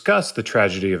to discuss The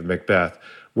Tragedy of Macbeth,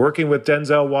 working with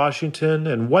Denzel Washington,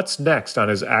 and what's next on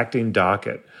his acting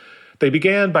docket. They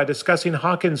began by discussing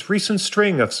Hawkins' recent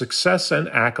string of success and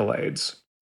accolades.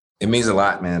 It means a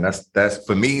lot, man. That's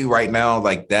for me right now.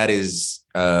 That is,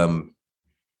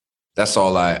 that's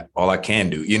all I can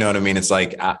do. You know what I mean? It's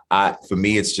for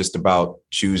me, it's just about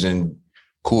choosing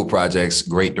cool projects,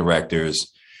 great directors,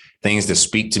 things that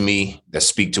speak to me, that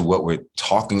speak to what we're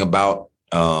talking about,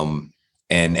 and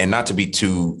not to be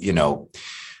too,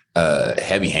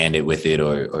 heavy-handed with it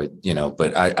or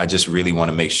but I just really want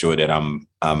to make sure that I'm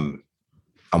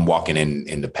walking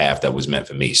in the path that was meant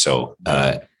for me. So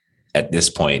at this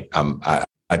point, I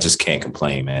just can't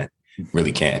complain, man.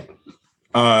 Really can't.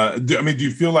 Do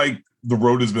you feel like the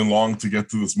road has been long to get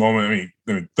to this moment?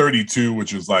 I mean 32,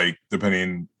 which is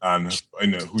depending on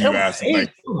who you ask.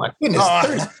 Oh my goodness!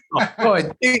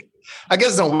 I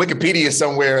guess it's on Wikipedia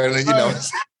somewhere, and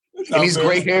and these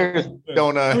gray hairs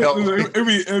don't help.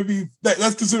 It'd be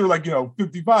that's considered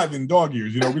 55 in dog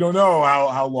years. We don't know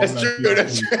how long. That's true.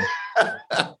 That's true.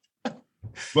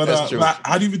 But that's true.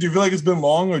 How do you feel like it's been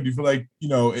long, or do you feel like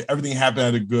everything happened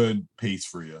at a good pace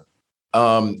for you?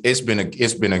 It's been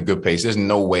a good pace. There's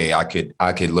no way I could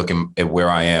look at where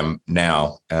I am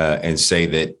now and say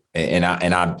that and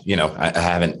I, you know, I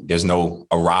haven't, there's no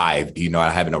arrived, you know, I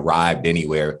haven't arrived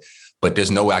anywhere, but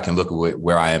there's no way I can look at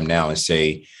where I am now and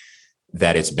say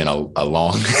that it's been a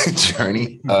long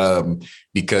journey,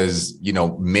 because, you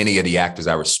know, many of the actors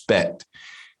I respect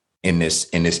in this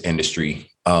industry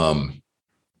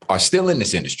are still in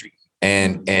this industry,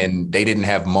 and they didn't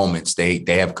have moments. They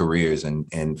have careers,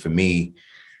 and for me,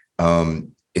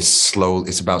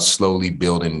 it's about slowly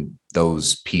building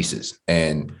those pieces,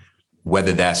 and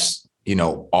whether that's, you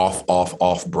know,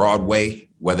 off Broadway,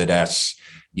 whether that's,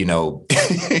 you know,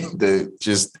 the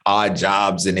just odd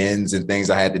jobs and ends and things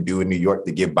I had to do in New York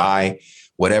to get by,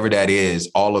 whatever that is,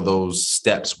 all of those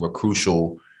steps were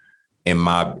crucial in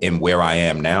where I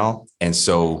am now. And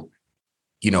so,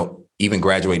 you know, even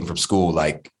graduating from school,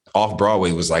 like off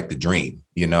Broadway was like the dream.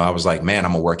 You know, I was like, man,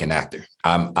 I'm a working actor.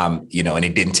 I'm, you know, and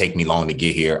it didn't take me long to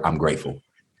get here. I'm grateful.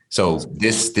 So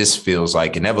this feels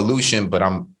like an evolution, but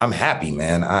I'm happy,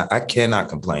 man. I cannot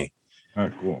complain. All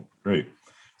right, cool. Great.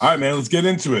 All right, man, let's get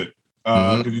into it.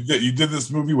 You did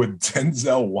this movie with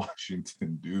Denzel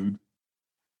Washington, dude.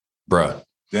 Bruh.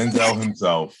 Denzel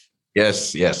himself.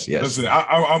 Yes. Listen,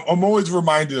 I'm always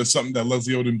reminded of something that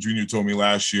Leslie Odom Jr. told me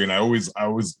last year, and I always,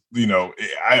 you know,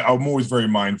 I'm always very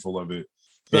mindful of it,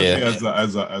 especially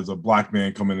as a Black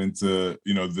man coming into,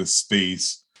 you know, this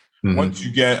space. Mm-hmm. Once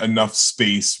you get enough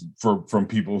space from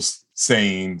people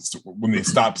saying, when they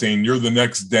stop saying you're the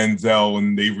next Denzel,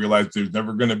 and they realize there's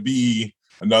never going to be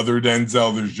another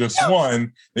Denzel, there's just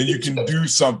one, then you can do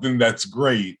something that's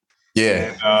great.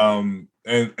 Yeah.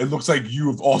 And it looks like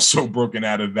you have also broken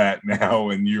out of that now,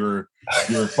 and you're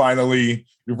finally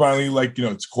like, you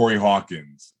know, it's Corey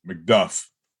Hawkins, Macduff.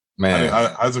 Man,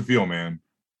 how's it feel, man?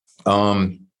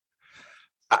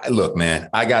 Look, man,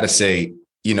 I gotta say,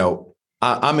 you know,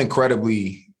 I'm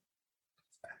incredibly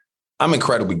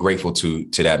grateful to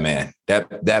that man.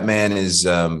 That man is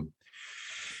on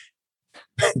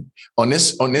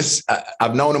this.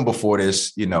 I've known him before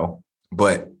this, you know,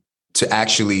 but to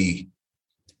actually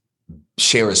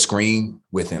share a screen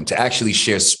with him, to actually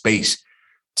share space,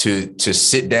 to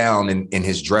sit down in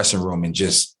his dressing room and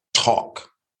just talk,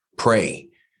 pray,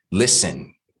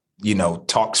 listen, you know,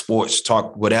 talk sports,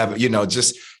 talk whatever, you know,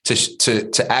 just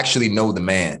to actually know the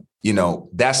man. You know,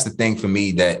 that's the thing for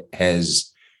me that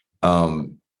has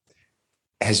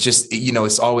just, you know,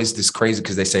 it's always this crazy,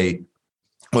 because they say,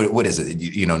 what is it?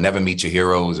 You know, never meet your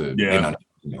heroes, or, you know,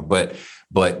 but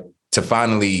to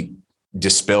finally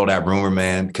dispel that rumor,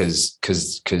 man, because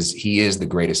he is the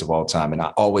greatest of all time. And I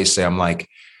always say, I'm like,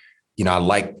 you know,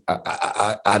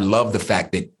 I love the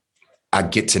fact that I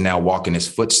get to now walk in his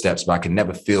footsteps, but I can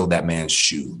never fill that man's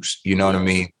shoes. You know what I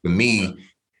mean? For me,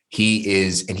 he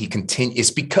is, and he continues.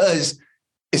 It's because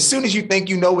as soon as you think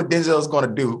you know what Denzel is going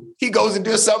to do, he goes and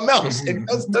does something else and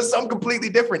does something completely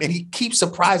different. And he keeps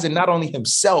surprising not only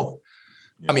himself,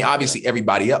 I mean, obviously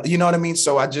everybody else, you know what I mean?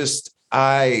 So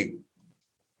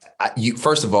you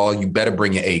first of all, you better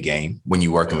bring your A game when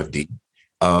you're working with D.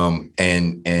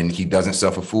 And he doesn't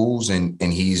suffer fools, and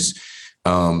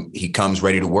he comes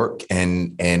ready to work,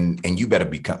 and you better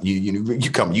become,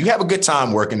 you have a good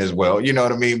time working as well. You know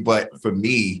what I mean? But for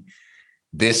me,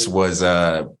 this was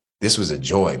a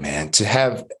joy, man, to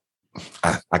have.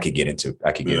 I could get into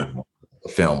the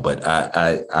film, but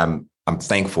I'm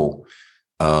thankful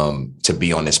to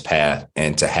be on this path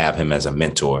and to have him as a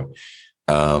mentor.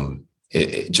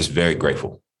 Just very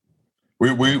grateful.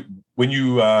 When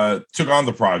you took on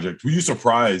the project, were you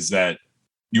surprised that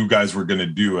you guys were going to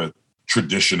do a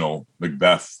traditional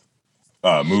Macbeth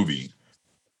movie?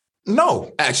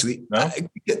 No, actually. No?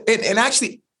 And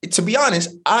actually, to be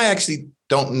honest, I actually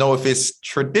don't know if it's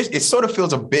traditional. It sort of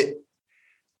feels a bit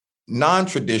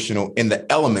non-traditional in the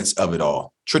elements of it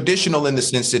all. Traditional in the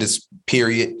sense that it's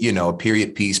period, you know, a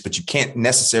period piece, but you can't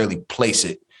necessarily place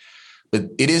it. But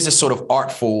it is a sort of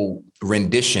artful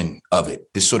rendition of it,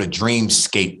 this sort of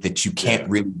dreamscape that you can't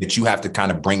really, that you have to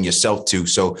kind of bring yourself to.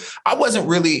 So I wasn't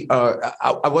really,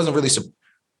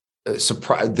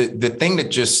 surprised. The thing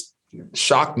that just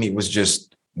shocked me was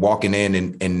just walking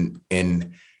in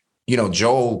and you know,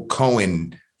 Joel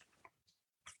Cohen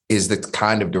is the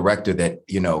kind of director that,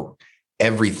 you know,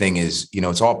 everything is, you know,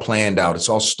 it's all planned out. It's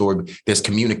all stored. There's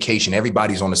communication.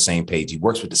 Everybody's on the same page. He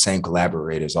works with the same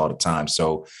collaborators all the time.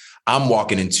 So I'm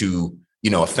walking into,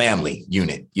 you know, a family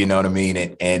unit, you know what I mean?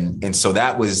 And so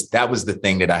that was the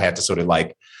thing that I had to sort of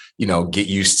like, you know, get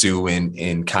used to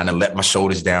and kind of let my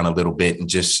shoulders down a little bit and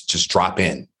just drop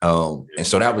in. And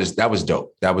so that was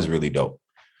dope. That was really dope.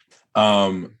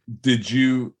 Did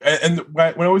you, and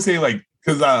when I always say like,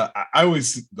 cause I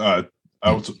always, I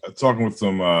was talking with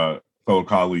some fellow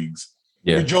colleagues,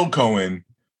 Joel Cohen,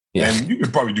 and you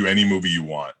could probably do any movie you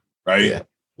want. right? Yeah.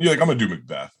 You're like, I'm gonna do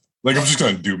Macbeth. Like, I'm just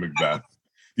gonna do Macbeth.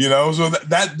 You know, so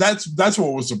that's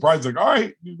what was surprised. Like, all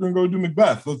right, you're gonna go do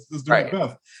Macbeth. Let's do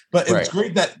Macbeth. But it's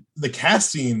great that the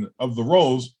casting of the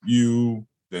roles, you,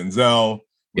 Denzel,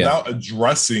 without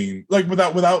addressing, like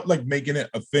without like making it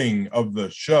a thing of the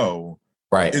show,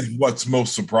 right, is what's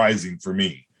most surprising for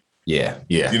me. Yeah.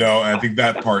 You know, and I think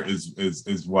that part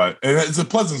is what, and it's a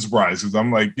pleasant surprise because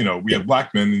I'm like, you know, we have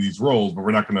black men in these roles, but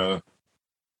we're not gonna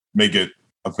make it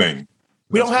a thing.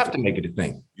 We don't have to make it a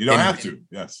thing. You don't have to.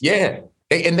 Yes. Yeah.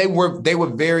 And they were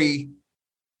very,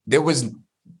 there was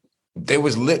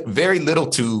very little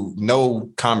to no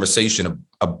conversation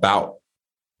about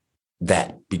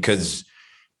that, because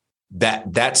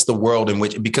that's the world in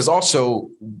which, because also,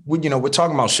 you know, we're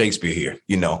talking about Shakespeare here,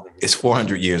 you know, it's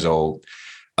 400 years old.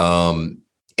 And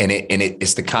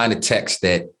it's the kind of text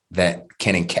that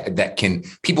can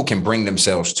people can bring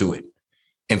themselves to it.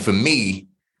 And for me,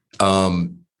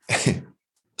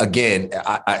 again,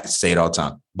 I say it all the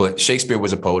time, but Shakespeare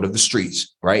was a poet of the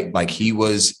streets, right? Like he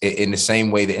was in the same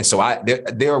way that, and so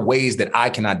there are ways that I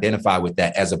can identify with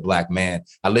that as a black man.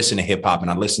 I listen to hip hop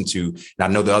and I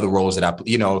know the other roles that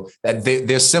you know, that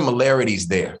there's similarities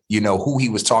there, you know, who he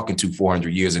was talking to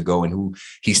 400 years ago and who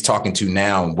he's talking to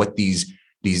now, and what these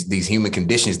human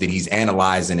conditions that he's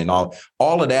analyzing and all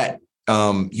of that.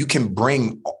 You can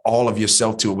bring all of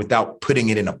yourself to it without putting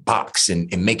it in a box and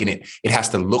making it has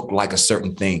to look like a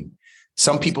certain thing.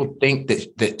 Some people think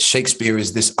that Shakespeare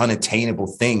is this unattainable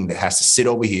thing that has to sit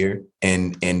over here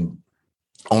and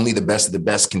only the best of the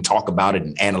best can talk about it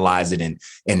and analyze it,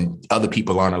 and other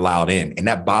people aren't allowed in. And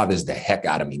that bothers the heck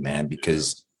out of me, man,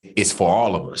 because it's for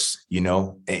all of us, you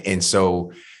know? And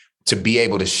so to be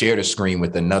able to share the screen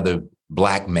with another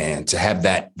black man, to have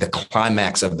the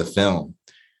climax of the film,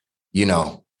 you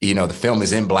know, the film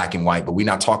is in black and white, but we're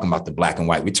not talking about the black and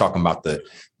white. We're talking about the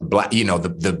black, you know,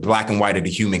 the black and white of the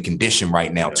human condition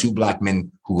right now. Two black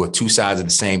men who are two sides of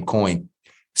the same coin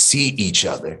see each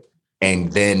other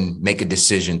and then make a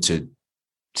decision to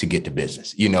get to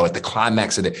business. You know, at the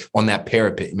climax of on that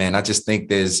parapet, man, I just think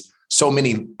there's so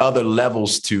many other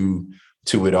levels to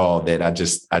it all that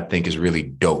I think is really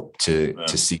dope to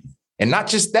see. And not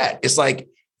just that, it's like,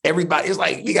 everybody is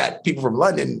like, we got people from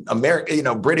London, America, you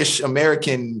know, British,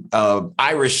 American,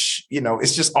 Irish, you know,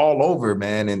 it's just all over,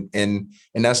 man. And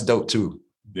that's dope too.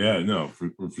 Yeah, no, for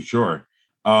sure.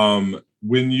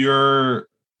 When you're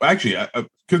actually,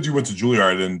 because you went to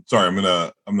Juilliard, and sorry, I'm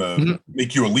gonna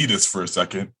make you elitist for a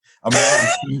second. I'm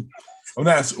gonna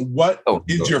ask, what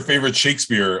is your favorite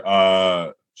Shakespeare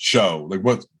show? Like,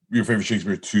 what's your favorite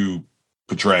Shakespeare to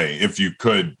portray if you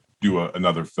could do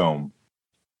another film?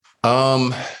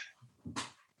 I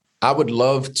would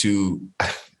love to,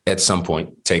 at some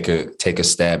point, take a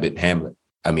stab at Hamlet.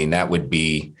 I mean, that would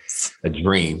be a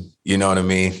dream. You know what I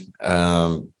mean?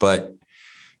 But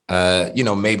you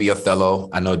know, maybe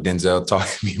Othello. I know Denzel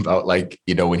talked to me about, like,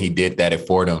 you know, when he did that at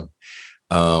Fordham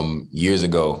years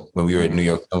ago when we were at New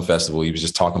York Film Festival. He was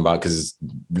just talking about, because it's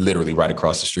literally right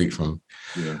across the street from,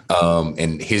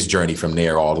 and his journey from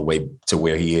there all the way to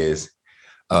where he is.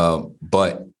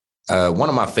 But one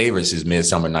of my favorites is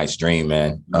Midsummer Night's Dream,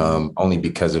 man. Only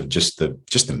because of just the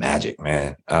magic,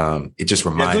 man. It just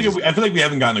reminds me. I feel like we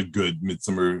haven't gotten a good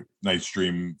Midsummer Night's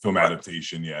Dream film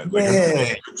adaptation yet.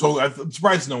 Like, so I'm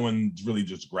surprised no one's really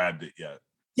just grabbed it yet.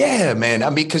 Yeah, man. I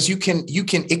mean, because it can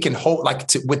hold, like,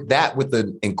 with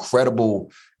the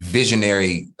incredible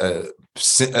visionary,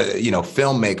 you know,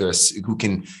 filmmakers who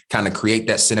can kind of create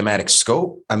that cinematic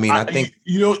scope. I mean, I think,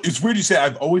 you know, it's weird you say.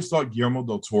 I've always thought Guillermo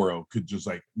del Toro could just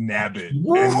like nab it and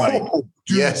like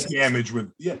do damage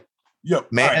with man.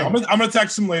 Right, I'm gonna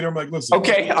text him later. I'm like, listen,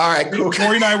 okay, all right, cool.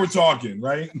 Corey and I were talking,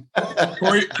 right?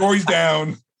 Corey's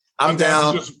down. I'm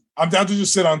down. I'm down to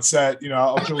just sit on set. You know,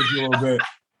 I'll chill with you a little bit.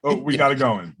 Oh, we got it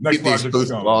going. Next project is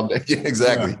going. All day. Yeah,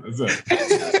 exactly. Yeah, that's it.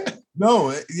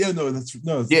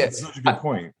 That's such a good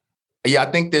point. Yeah,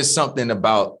 I think there's something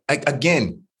about,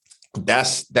 again,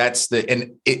 that's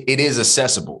and it is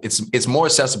accessible. It's more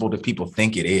accessible than people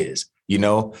think it is. You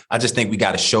know, I just think we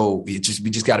got to show. We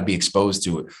just got to be exposed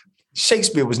to it.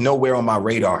 Shakespeare was nowhere on my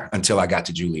radar until I got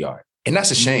to Juilliard, and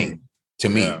that's a shame to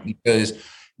me, because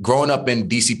growing up in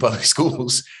DC public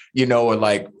schools, you know, or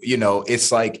like, you know,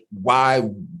 it's like, why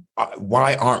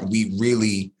aren't we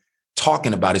really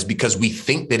talking about it? Is because we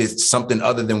think that it's something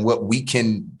other than what we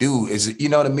can do. Is, you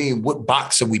know what I mean? What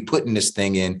box are we putting this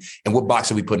thing in, and what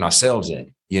box are we putting ourselves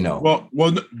in? You know.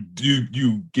 Well,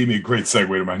 you gave me a great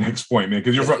segue to my next point, man.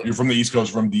 Because you're from the East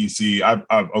Coast, from DC.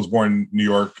 I was born in New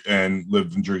York and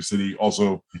lived in Jersey City.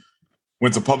 Also,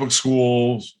 went to public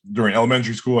school during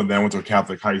elementary school, and then went to a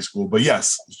Catholic high school. But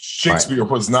yes, Shakespeare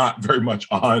was not very much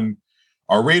on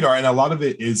our radar. And a lot of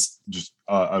it is just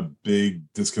a big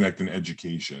disconnect in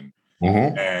education.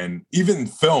 And even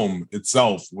film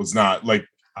itself was not like,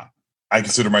 I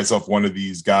consider myself one of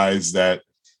these guys that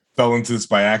fell into this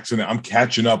by accident. I'm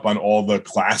catching up on all the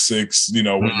classics, what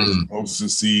you're supposed to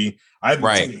see. I've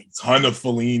seen a ton of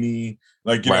Fellini.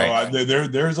 Like,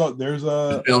 there's a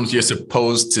the films you're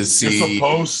supposed to see.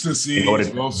 You're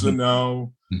supposed to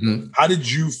know. How did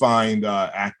you find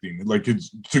acting? Like,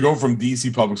 to go from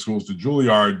DC public schools to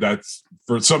Juilliard, that's,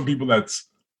 for some people, that's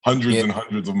hundreds and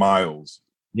hundreds of miles.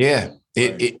 Yeah.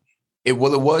 It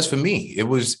was for me. It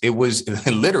was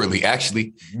literally,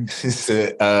 actually,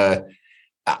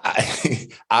 I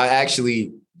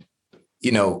actually,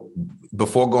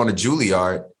 before going to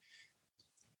Juilliard,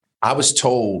 I was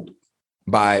told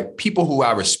by people who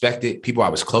I respected, people I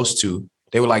was close to,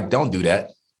 they were like, don't do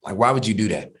that. Like, why would you do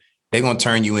that? They're going to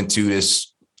turn you into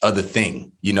this other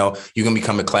thing. You're going to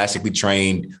become a classically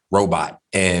trained robot.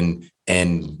 And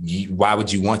why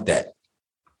would you want that?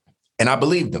 And I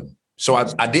believed them. So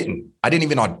I didn't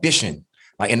even audition.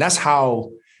 And that's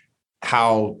how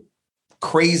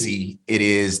crazy it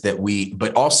is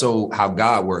but also how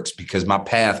God works, because my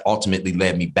path ultimately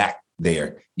led me back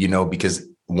there, because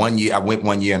I went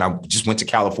one year and I just went to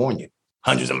California,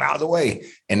 hundreds of miles away,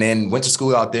 and then went to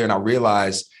school out there, and I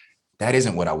realized that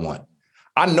isn't what I want.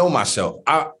 I know myself.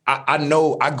 I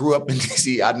know I grew up in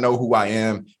DC. I know who I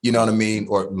am, you know what I mean?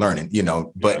 Or learning,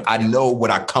 but I know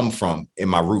what I come from in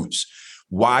my roots.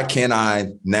 Why can't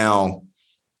I now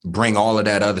bring all of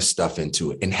that other stuff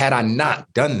into it? And had I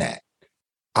not done that,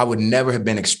 I would never have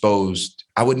been exposed.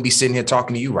 I wouldn't be sitting here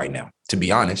talking to you right now, to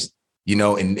be honest,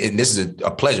 and this is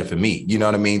a pleasure for me, you know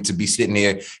what I mean? To be sitting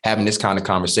here having this kind of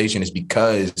conversation is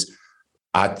because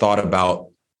I thought about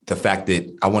the fact that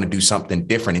I want to do something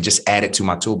different and just add it to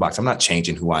my toolbox. I'm not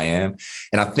changing who I am.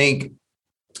 And I think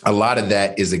a lot of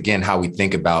that is, again, how we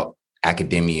think about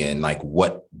academia and like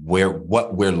what we're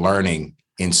learning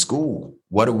in school.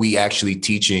 What are we actually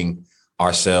teaching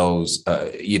ourselves,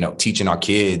 teaching our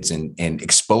kids and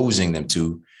exposing them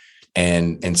to,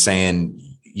 and saying,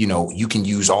 you can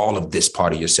use all of this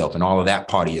part of yourself and all of that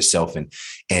part of yourself. And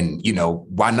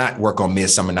why not work on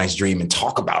Midsummer Night's Dream and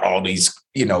talk about all these,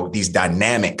 these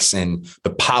dynamics and the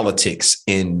politics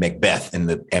in Macbeth and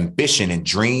the ambition and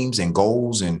dreams and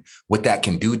goals and what that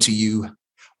can do to you.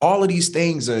 All of these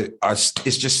things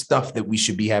it's just stuff that we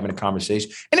should be having a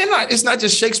conversation. And it's not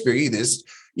just Shakespeare either. It's,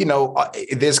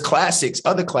 there's classics,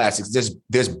 other classics.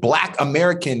 There's Black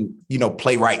American,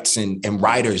 playwrights and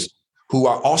writers who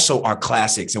are also our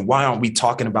classics. And why aren't we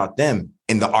talking about them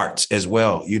in the arts as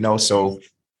well? So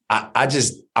I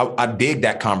dig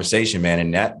that conversation, man.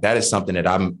 And that is something that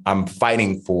I'm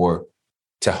fighting for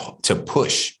to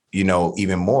push,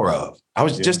 even more of. I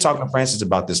was just talking to Francis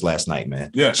about this last night,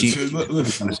 man. Yeah. You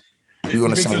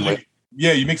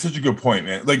make such a good point,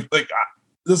 man.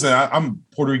 Listen, I'm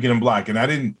Puerto Rican and Black, and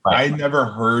I never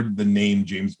heard the name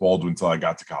James Baldwin until I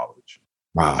got to college.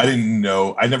 Wow. I didn't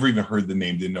know. I never even heard the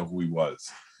name, didn't know who he was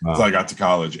until I got to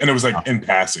college. And it was in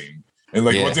passing. And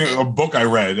one thing, a book I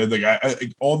read, and I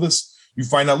all this, you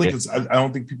find out, I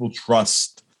don't think people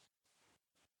trust,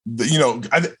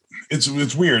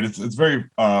 it's weird. It's very,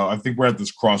 I think we're at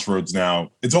this crossroads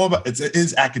now. It's all about, it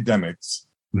is academics,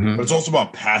 but it's also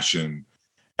about passion.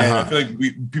 And I feel like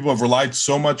people have relied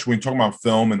so much when we talk about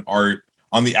film and art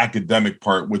on the academic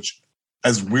part, which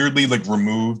has weirdly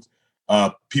removed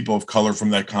people of color from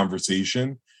that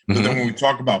conversation. But then when we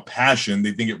talk about passion,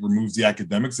 they think it removes the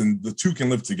academics, and the two can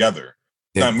live together.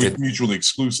 It's not mutually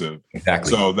exclusive.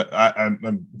 Exactly. So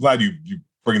I'm glad you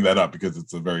bring that up, because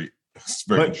it's a very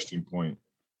interesting point.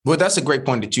 Well, that's a great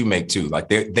point that you make too.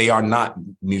 They are not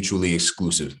mutually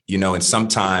exclusive, and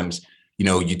sometimes,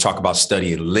 you talk about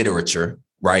studying literature,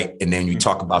 right? And then you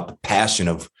talk about the passion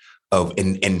of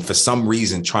and for some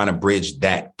reason trying to bridge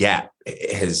that gap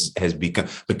has become,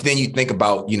 but then you think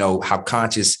about, how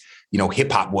conscious,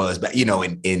 hip hop was, but,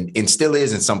 and still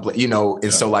is in some place,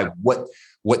 and so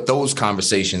what those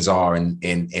conversations are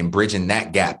and bridging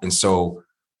that gap. And so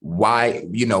why,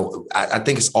 I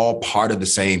think it's all part of the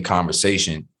same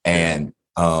conversation. And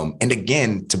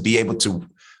again, to be able to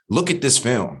look at this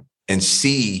film and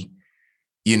see,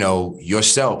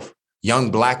 yourself,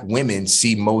 young Black women,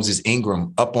 see Moses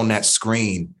Ingram up on that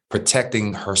screen,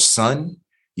 protecting her son,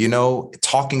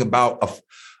 talking about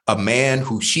a man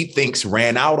who she thinks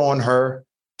ran out on her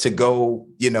to go,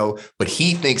 but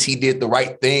he thinks he did the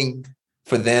right thing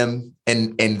for them,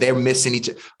 and they're missing each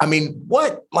other. I mean,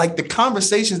 what, the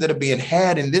conversations that are being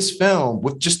had in this film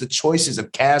with just the choices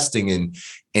of casting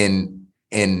and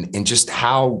and just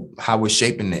how we're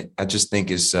shaping it, I just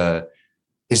think is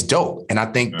dope. And I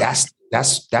think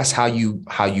that's how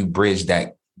you bridge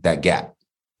that gap.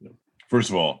 First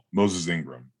of all, Moses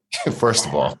Ingram. First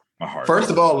of all, my heart. First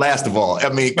of all, last of all. I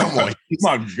mean, come on.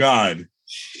 My God.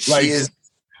 Like,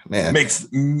 man, makes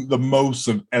the most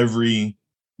of every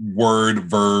word,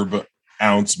 verb,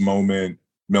 ounce, moment,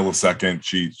 millisecond.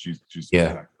 She's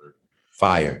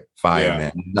fire,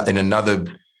 man. And another,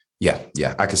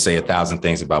 I could say 1,000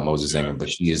 things about Moses Ingram, but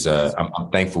she is. I'm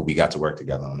thankful we got to work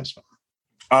together on this one.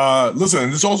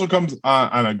 Listen, this also comes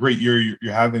on a great year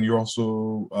you're having. You're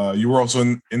also you were also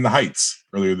in the Heights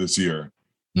earlier this year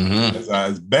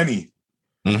as Benny.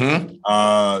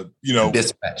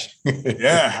 Dispatch.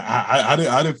 Yeah, how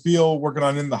did it feel working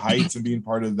on In the Heights and being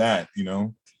part of that?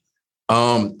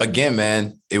 Again,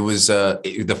 man, it was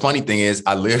the funny thing is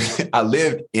I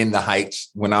lived in the Heights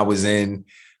when I was in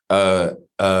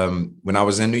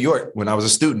New York when I was a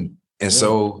student, and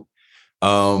so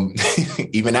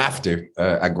even after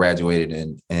I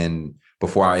graduated and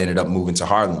before I ended up moving to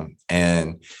Harlem,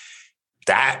 and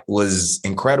that was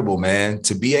incredible, man,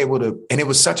 to be able to, and it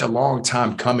was such a long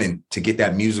time coming to get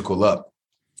that musical up,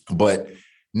 but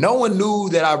no one knew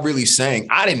that I really sang.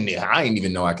 I didn't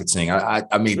even know I could sing. I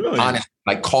mean, really? Honestly,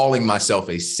 like calling myself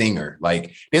a singer,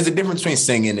 like there's a difference between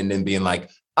singing and then being like,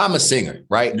 I'm a singer,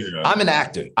 right? Yeah. I'm an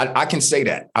actor. I can say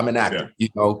that I'm an actor,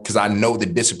 because I know the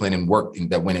discipline and work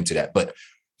that went into that. But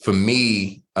for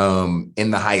me, In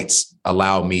the Heights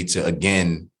allowed me to,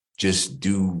 again, just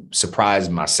surprise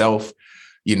myself,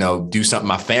 do something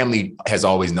my family has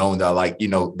always known that I like,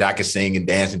 that I could sing and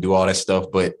dance and do all that stuff.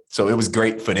 But so it was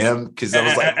great for them because it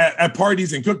was like at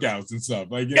parties and cookouts and stuff.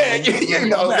 Like,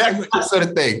 that sort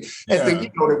of thing.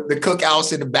 And the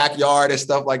cookouts in the backyard and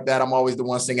stuff like that. I'm always the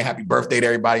one singing happy birthday to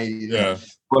everybody.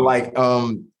 But like,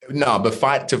 to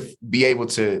be able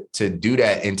to do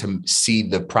that and to see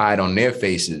the pride on their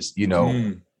faces,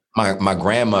 my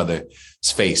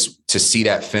grandmother's face, to see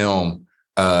that film,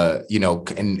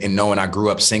 and knowing I grew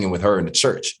up singing with her in the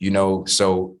church,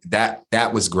 so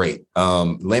that was great.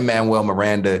 Lin-Manuel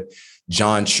Miranda,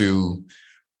 John True,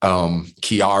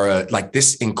 Kiara, like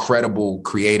this incredible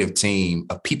creative team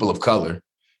of people of color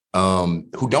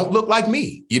who don't look like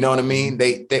me. You know what I mean?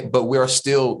 But we're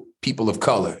still people of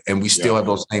color and we still have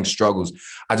those same struggles.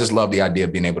 I just love the idea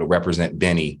of being able to represent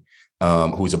Benny,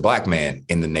 who's a Black man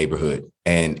in the neighborhood.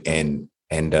 And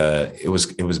it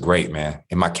was great, man.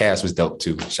 And my cast was dope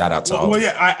too. Shout out to all. Well,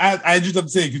 yeah, I just have to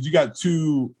say, because you got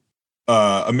two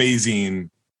amazing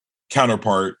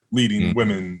counterpart leading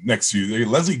women next to you.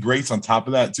 Leslie Grace on top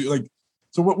of that too. Like,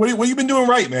 so what you been doing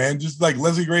right, man? Just like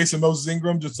Leslie Grace and Moses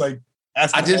Ingram, just like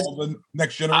asking all the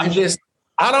next generation.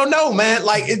 I don't know, man.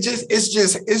 Like it's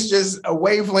just a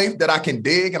wavelength that I can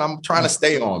dig, and I'm trying to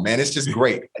stay on, man. It's just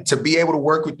great to be able to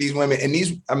work with these women.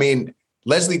 And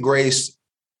Leslie Grace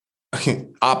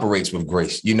operates with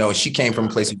grace. She came from a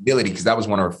place of ability because that was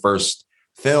one of her first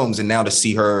films. And now to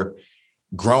see her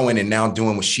growing and now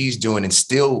doing what she's doing and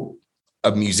still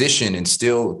a musician and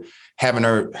still having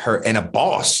her and a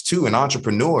boss too, an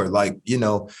entrepreneur,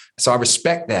 so I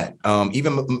respect that.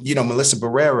 Even, Melissa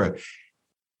Barrera.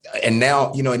 And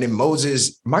now, and then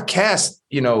Moses, my cast,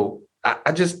 I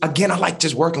like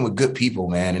just working with good people,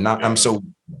 man. And I'm so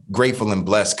grateful and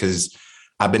blessed because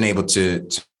I've been able to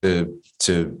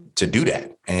do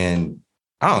that. And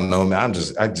I don't know, man.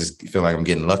 I just feel like I'm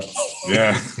getting lucky.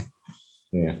 Yeah.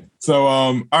 Yeah. So,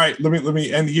 all right, let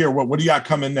me end here. What do you got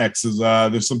coming next? Is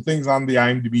there's some things on the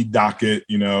IMDb docket,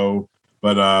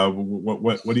 but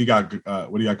what do you got?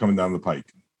 What do you got coming down the pike?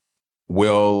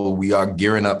 Well, we are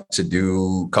gearing up to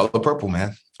do Color Purple,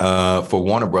 man, for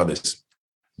Warner Brothers.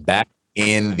 Back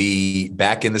in the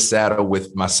saddle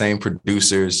with my same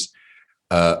producers.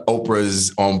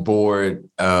 Oprah's on board,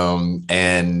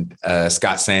 and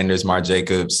Scott Sanders, Marc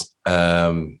Jacobs.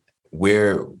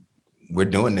 We're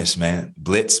doing this, man.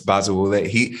 Blitz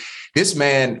Bazawule. This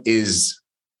man is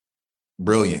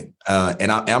brilliant, and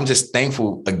I'm just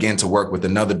thankful again to work with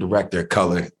another director of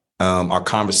color. Our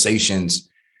conversations.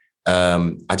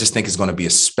 I just think it's going to be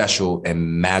a special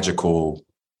and magical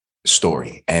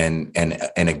story and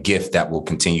a gift that will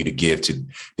continue to give to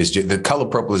this. The Color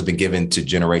Purple has been given to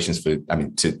generations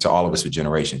to all of us for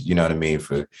generations, you know what I mean?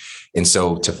 And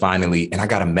so to finally, and I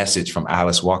got a message from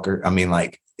Alice Walker.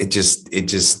 It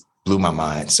just blew my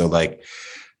mind. So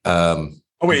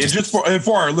just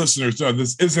for our listeners,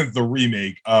 this isn't the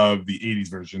remake of the 80s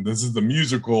version. This is the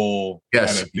musical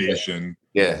adaptation.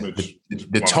 Yeah.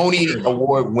 The Tony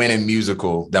Award winning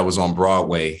musical that was on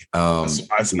Broadway. I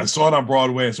saw it on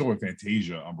Broadway. I saw it with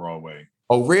Fantasia on Broadway.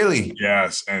 Oh, really?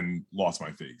 Yes. And lost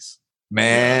my face.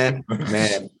 Man.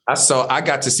 I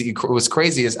got to see, it was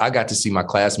crazy as I got to see my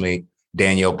classmate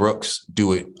Danielle Brooks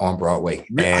do it on Broadway.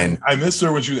 And I missed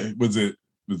her when she was it.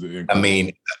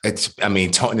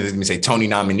 Tony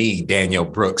nominee Danielle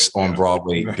Brooks on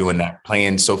Broadway doing that,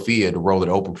 playing Sophia, the role that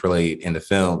Oprah played in the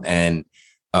film. And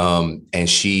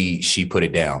she put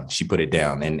it down. She put it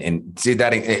down and did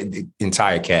that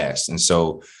entire cast. And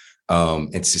so,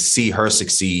 and to see her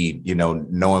succeed,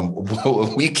 knowing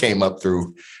what we came up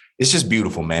through, it's just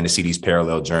beautiful, man, to see these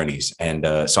parallel journeys. And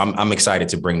so I'm excited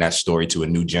to bring that story to a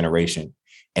new generation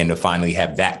and to finally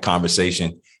have that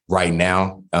conversation right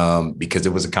now, because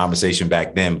it was a conversation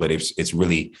back then, but it's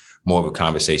really more of a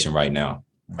conversation right now.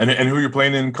 And who you're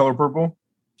playing in Color Purple?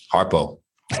 Harpo.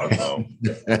 So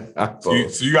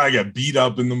you gotta get beat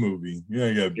up in the movie.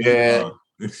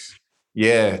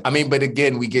 Yeah. I mean, but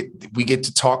again, we get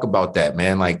to talk about that,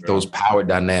 man, like those power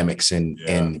dynamics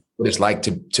and what it's like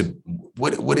to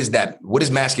what is that? What is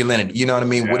masculinity? You know what I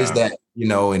mean? Yeah. What is that?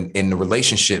 In the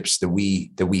relationships that we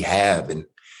have and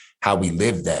how we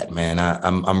live that, man.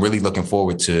 I'm really looking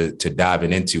forward to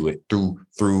diving into it through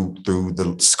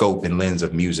the scope and lens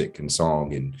of music and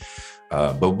song. And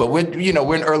but we're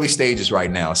in early stages right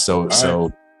now. So it's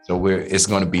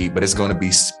gonna be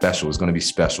special. It's gonna be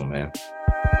special, man.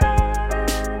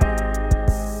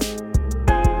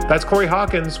 That's Corey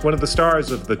Hawkins, one of the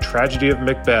stars of The Tragedy of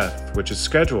Macbeth, which is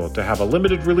scheduled to have a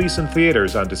limited release in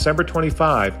theaters on December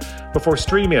 25 before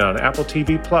streaming on Apple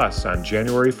TV Plus on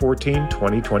January 14,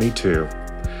 2022.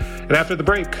 And after the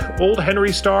break, Old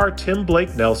Henry star Tim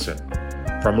Blake Nelson.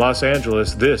 From Los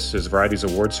Angeles, this is Variety's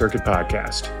Award Circuit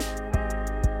Podcast.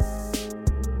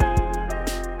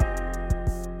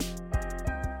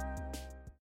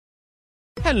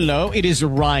 Hello, it is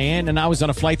Ryan, and I was on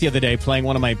a flight the other day playing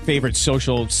one of my favorite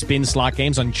social spin slot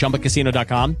games on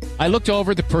ChumbaCasino.com. I looked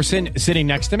over at the person sitting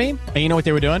next to me, and you know what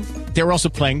they were doing? They were also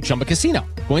playing Chumba Casino.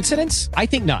 Coincidence? I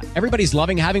think not. Everybody's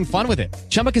loving having fun with it.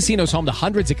 Chumba Casino is home to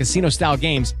hundreds of casino-style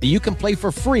games that you can play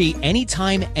for free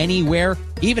anytime, anywhere,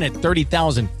 even at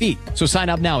 30,000 feet. So sign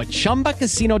up now at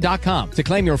ChumbaCasino.com to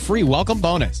claim your free welcome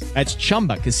bonus. That's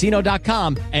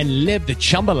ChumbaCasino.com and live the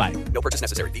Chumba life. No purchase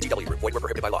necessary. VGW. Void where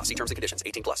prohibited by law. See terms and conditions.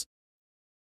 18+.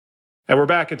 And we're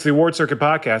back. It's the Award Circuit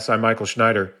Podcast. I'm Michael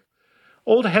Schneider.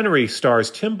 Old Henry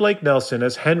stars Tim Blake Nelson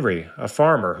as Henry, a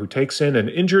farmer who takes in an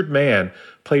injured man,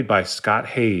 played by Scott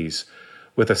Hayes,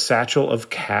 with a satchel of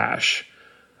cash.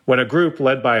 When a group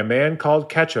led by a man called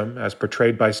Ketchum, as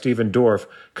portrayed by Stephen Dorff,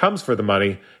 comes for the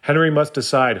money, Henry must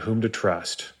decide whom to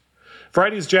trust.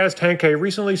 Variety's Jazz Tangcay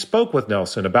recently spoke with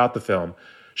Nelson about the film.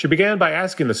 She began by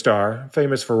asking the star,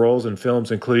 famous for roles in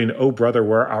films including Oh Brother,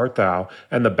 Where Art Thou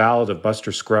and The Ballad of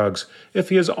Buster Scruggs, if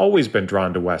he has always been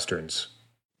drawn to Westerns.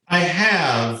 I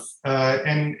have,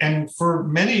 and for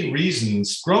many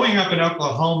reasons. Growing up in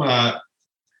Oklahoma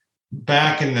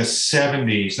back in the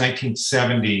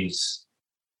 1970s,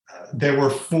 there were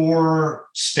 4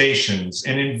 stations,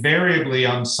 and invariably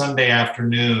on Sunday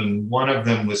afternoon, one of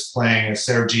them was playing a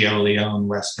Sergio Leone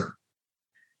Western.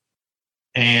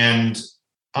 And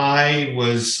I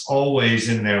was always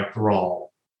in their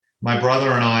thrall. My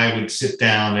brother and I would sit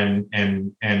down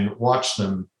and watch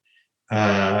them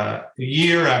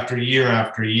year after year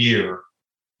after year.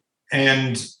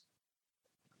 And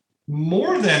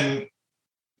more than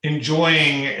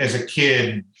enjoying as a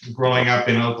kid growing up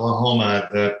in Oklahoma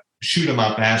the shoot 'em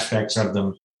up aspects of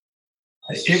them,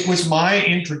 it was my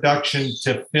introduction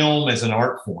to film as an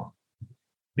art form,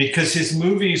 because his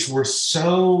movies were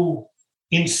so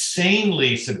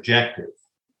insanely subjective.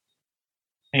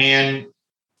 And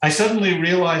I suddenly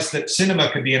realized that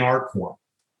cinema could be an art form,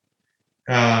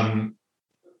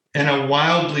 and a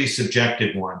wildly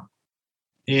subjective one,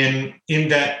 in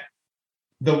that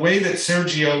the way that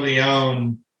Sergio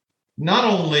Leone not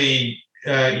only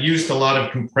used a lot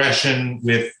of compression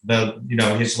with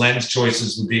his lens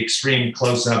choices with the extreme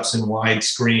close-ups and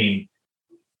widescreen,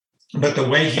 but the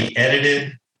way he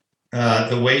edited,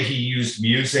 the way he used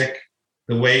music,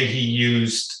 the way he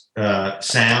used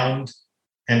sound,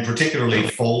 and particularly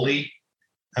Foley,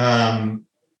 and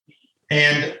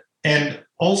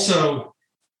also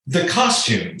the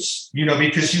costumes,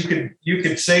 because you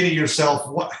could say to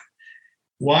yourself,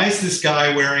 why is this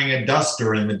guy wearing a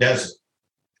duster in the desert?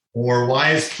 Or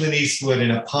why is Clint Eastwood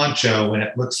in a poncho when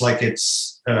it looks like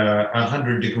it's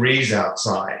 100 degrees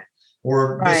outside?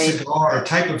 Or the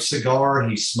type of cigar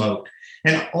he smoked.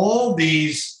 And all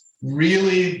these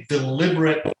really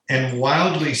deliberate and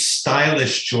wildly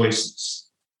stylish choices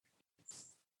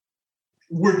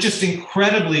were just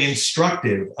incredibly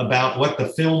instructive about what the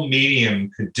film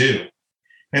medium could do.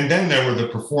 And then there were the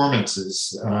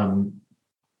performances.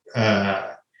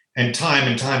 and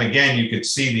time again, you could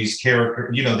see these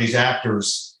characters, these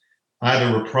actors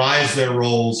either reprise their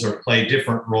roles or play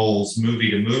different roles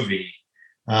movie to movie.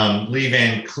 Lee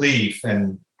Van Cleef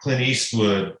and Clint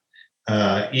Eastwood,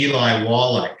 Eli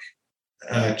Wallach,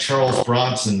 Charles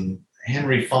Bronson,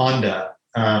 Henry Fonda.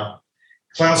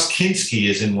 Klaus Kinski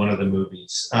is in one of the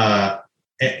movies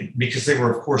because they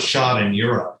were, of course, shot in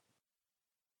Europe.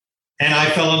 And I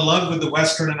fell in love with the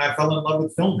Western, and I fell in love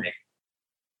with filmmaking.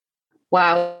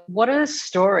 Wow, what a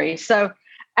story. So,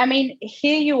 I mean,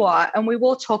 here you are, and we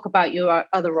will talk about your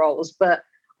other roles, but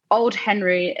Old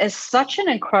Henry is such an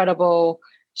incredible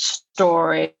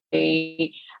story.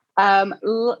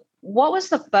 What was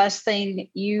the first thing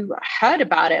you heard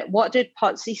about it? What did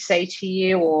Potsy say to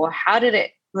you, or how did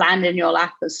it land in your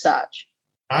lap as such?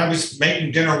 I was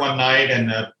making dinner one night,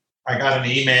 and I got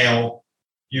an email.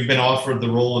 You've been offered the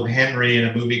role of Henry in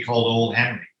a movie called Old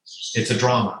Henry. It's a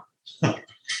drama.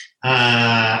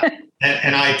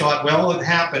 And I thought, well, it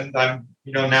happened. I'm,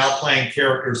 now playing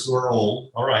characters who are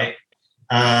old. All right.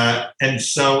 And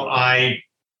so I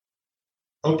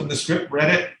opened the script,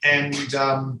 read it, and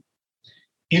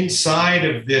inside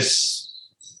of this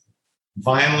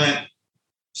violent,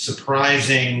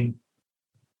 surprising,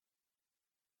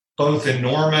 both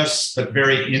enormous but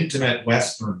very intimate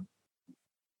Western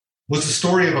was the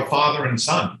story of a father and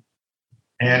son.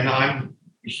 And I'm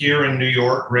here in New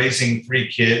York raising 3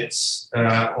 kids,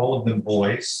 all of them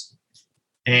boys.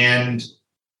 And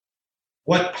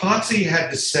what Potsy had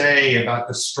to say about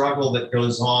the struggle that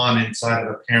goes on inside of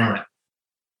a parent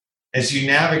as you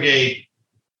navigate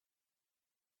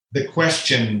the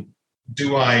question,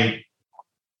 do I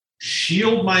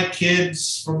shield my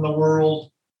kids from the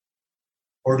world,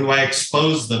 or do I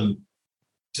expose them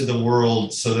to the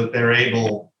world so that they're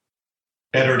able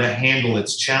better to handle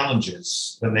its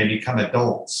challenges when they become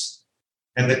adults?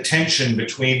 And the tension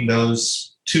between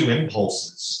those 2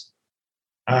 impulses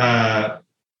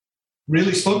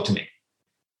really spoke to me.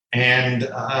 And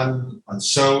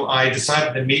so I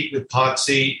decided to meet with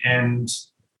Potsy and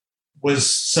was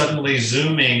suddenly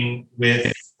Zooming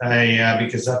with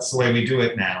because that's the way we do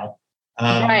it now.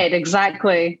 Right,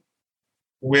 exactly.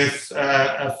 With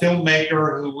a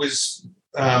filmmaker who was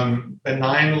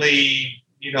benignly,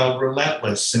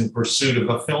 relentless in pursuit of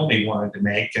a film he wanted to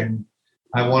make, and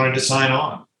I wanted to sign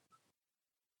on.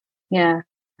 Yeah.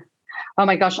 Oh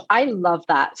my gosh, I love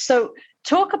that. So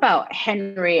talk about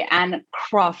Henry and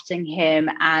crafting him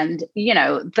and,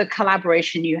 the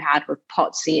collaboration you had with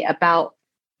Potsy about,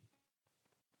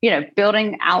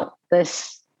 building out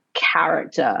this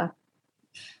character.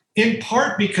 In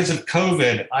part because of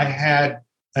COVID, I had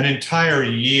an entire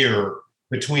year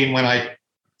between when I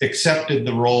accepted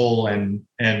the role and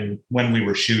when we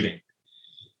were shooting.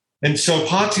 And so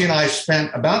Potsy and I spent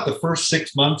about the first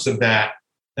 6 months of that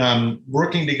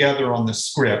working together on the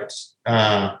script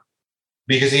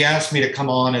because he asked me to come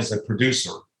on as a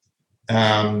producer.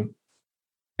 And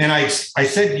I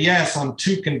said yes on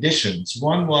 2 conditions.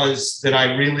 One was that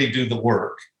I really do the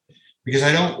work, because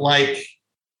I don't like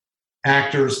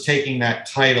actors taking that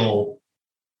title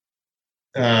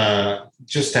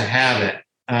just to have it.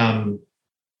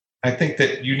 I think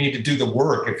that you need to do the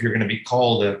work if you're going to be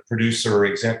called a producer or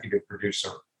executive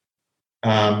producer.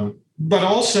 But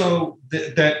also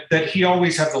that he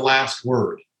always had the last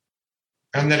word,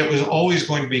 and that it was always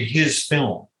going to be his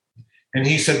film. And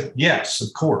he said, yes,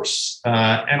 of course.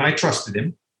 And I trusted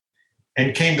him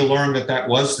and came to learn that that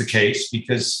was the case,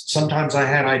 because sometimes I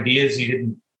had ideas he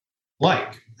didn't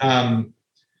like. And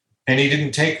he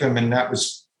didn't take them, and that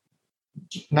was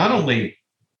not only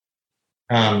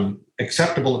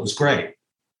acceptable, it was great.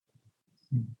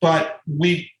 But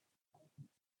we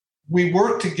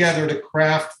worked together to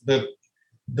craft the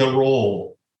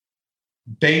role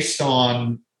based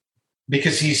on,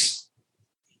 because he's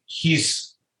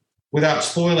without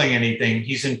spoiling anything,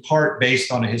 he's in part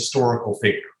based on a historical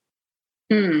figure.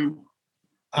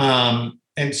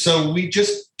 And so we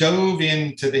just dove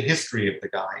into the history of the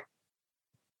guy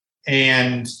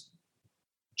and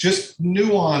just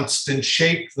nuanced and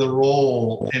shaped the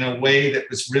role in a way that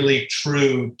was really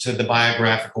true to the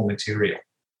biographical material.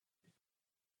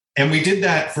 And we did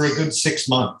that for a good 6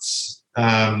 months.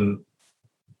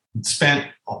 Spent,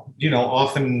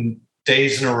 often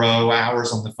days in a row,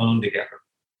 hours on the phone together.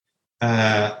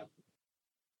 And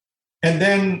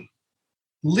then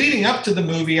leading up to the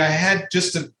movie, I had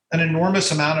just an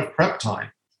enormous amount of prep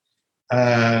time.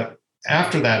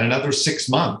 After that, another 6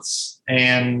 months.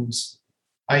 And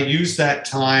I used that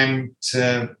time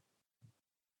to,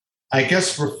 I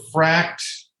guess, refract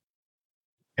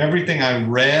everything I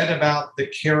read about the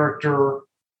character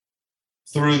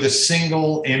through the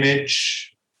single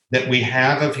image that we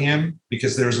have of him,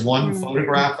 because there's one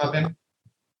photograph of him,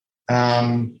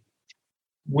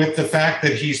 with the fact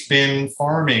that he's been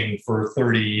farming for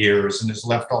 30 years and has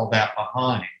left all that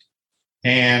behind.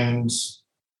 And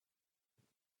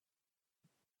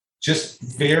just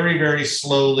very, very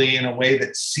slowly, in a way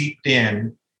that seeped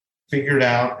in, figured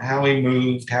out how he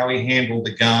moved, how he handled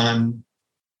the gun,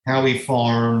 how he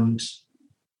farmed,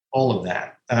 all of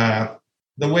that,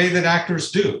 the way that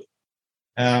actors do.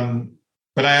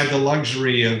 But I had the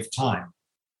luxury of time.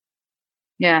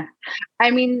 Yeah.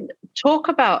 I mean, talk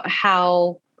about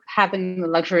how having the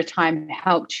luxury of time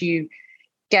helped you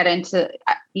get into,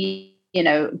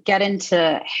 get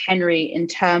into Henry in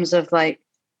terms of like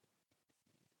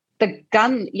the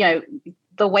gun,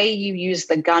 the way you use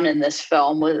the gun in this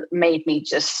film made me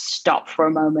just stop for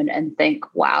a moment and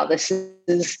think, wow, this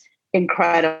is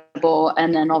incredible.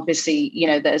 And then obviously,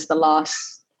 there's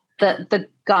the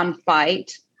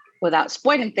gunfight, without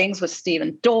spoiling things, with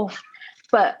Stephen Dorff.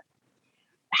 But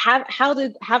how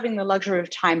did having the luxury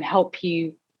of time help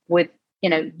you with,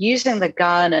 using the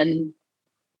gun and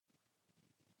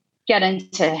get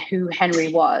into who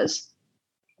Henry was?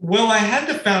 Well, I had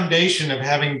the foundation of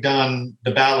having done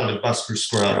The Ballad of Buster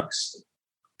Scruggs,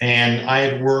 and I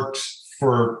had worked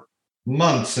for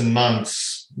months and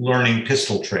months learning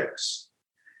pistol tricks.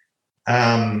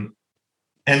 And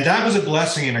that was a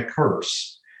blessing and a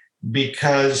curse,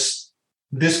 because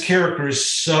this character is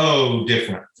so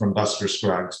different from Buster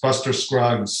Scruggs. Buster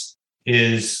Scruggs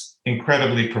is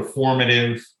incredibly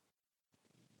performative,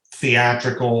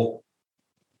 theatrical.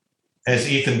 As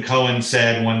Ethan Coen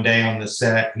said one day on the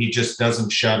set, he just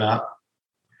doesn't shut up.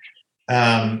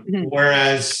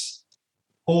 Whereas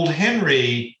old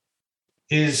Henry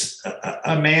is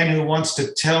a man who wants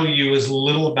to tell you as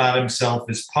little about himself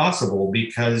as possible,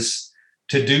 because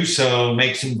to do so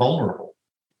makes him vulnerable.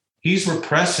 He's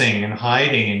repressing and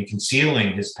hiding and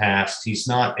concealing his past. He's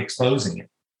not exposing it.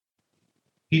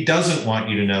 He doesn't want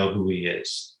you to know who he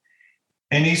is.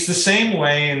 And he's the same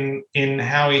way in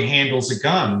how he handles a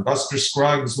gun. Buster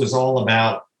Scruggs was all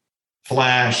about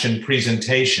flash and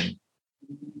presentation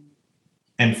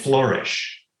and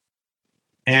flourish.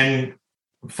 And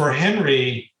for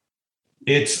Henry,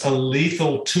 it's a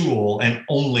lethal tool and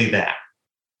only that.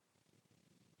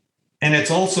 And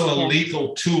it's also a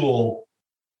lethal tool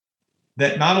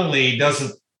that not only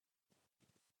doesn't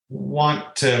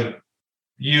want to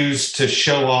use to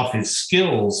show off his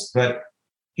skills, but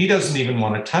he doesn't even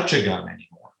want to touch a gun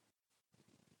anymore.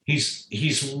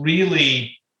 He's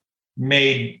really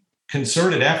made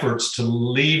concerted efforts to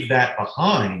leave that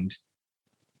behind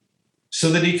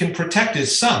so that he can protect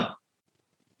his son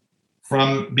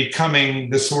from becoming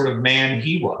the sort of man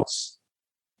he was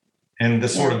and the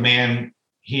sort of man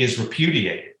he has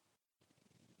repudiated.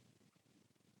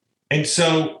 And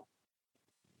so,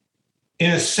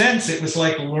 in a sense, it was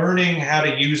like learning how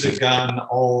to use a gun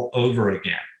all over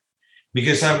again,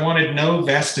 because I wanted no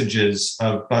vestiges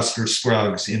of Buster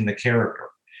Scruggs in the character.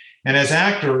 And as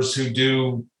actors who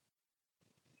do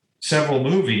several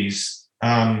movies,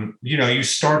 you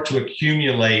start to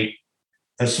accumulate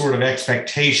a sort of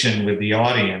expectation with the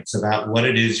audience about what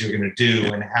it is you're going to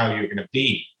do and how you're going to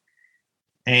be.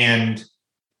 And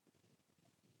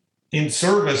in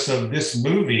service of this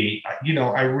movie,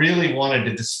 I really wanted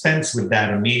to dispense with that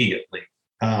immediately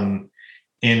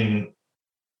in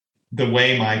the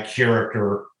way my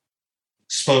character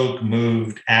spoke,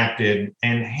 moved, acted,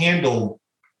 and handled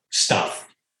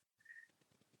stuff.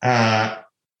 And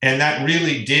that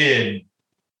really did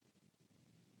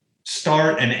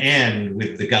start and end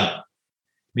with the gun,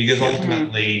 because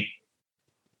ultimately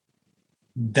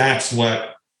that's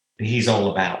what he's all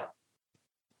about.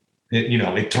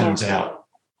 It turns out,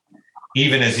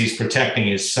 even as he's protecting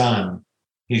his son,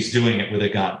 he's doing it with a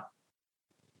gun.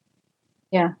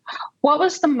 Yeah. What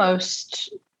was the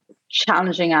most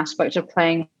challenging aspect of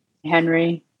playing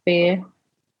Henry for you?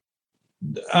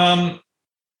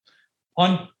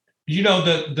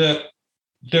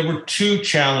 There were two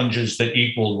challenges that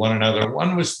equaled one another.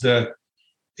 One was the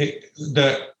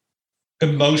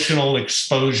emotional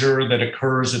exposure that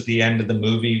occurs at the end of the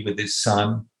movie with his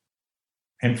son,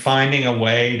 and finding a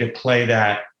way to play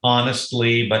that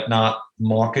honestly but not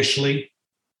mawkishly.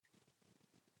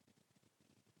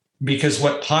 Because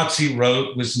what Potsy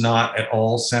wrote was not at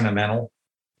all sentimental.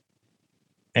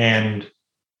 And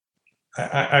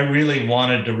I really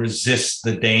wanted to resist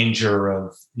the danger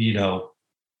of,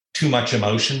 too much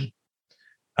emotion.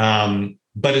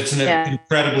 But it's an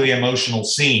incredibly emotional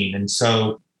scene. And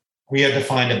so we had to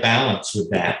find a balance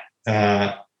with that.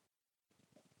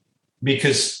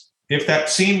 Because if that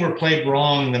scene were played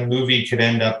wrong, the movie could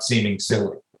end up seeming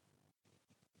silly.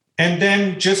 And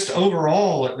then just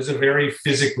overall, it was a very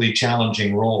physically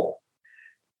challenging role.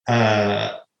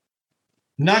 Not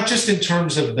just in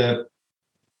terms of the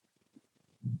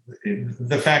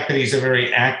fact that he's a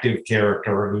very active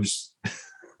character who's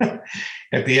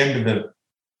at the end of the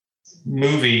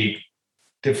movie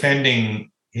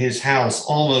defending his house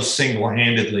almost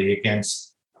single-handedly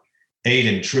against 8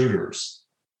 intruders.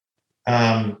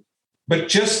 But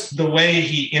just the way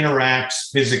he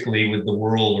interacts physically with the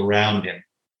world around him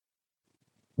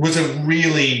was a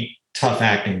really tough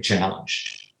acting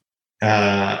challenge.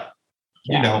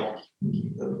 You know,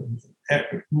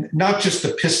 not just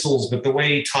the pistols, but the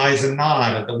way he ties a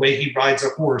knot, the way he rides a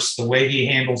horse, the way he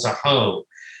handles a hoe,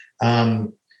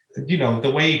 you know,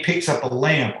 the way he picks up a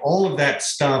lamp, all of that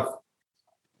stuff,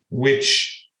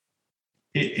 which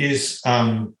is,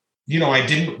 you know, I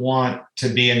didn't want to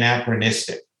be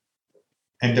anachronistic,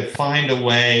 and to find a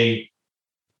way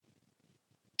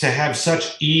to have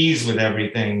such ease with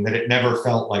everything that it never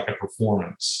felt like a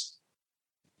performance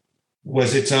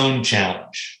was its own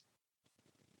challenge.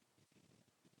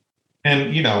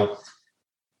 And, you know,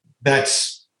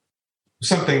 that's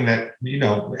something that, you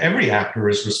know, every actor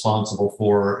is responsible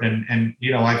for. And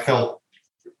you know, I felt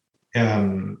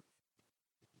quite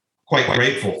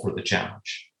grateful for the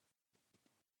challenge.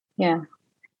 Yeah,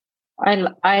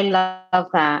 I love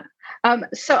that.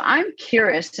 So I'm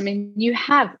curious. I mean, you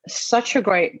have such a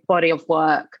great body of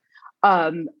work.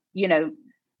 You know,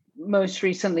 most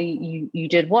recently you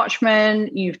did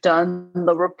Watchmen, you've done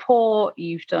The Report,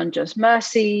 you've done Just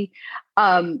Mercy.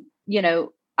 You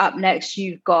know, up next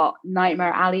you've got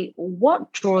Nightmare Alley.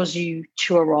 What draws you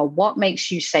to a role? What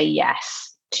makes you say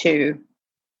yes to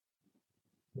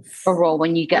a role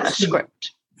when you get a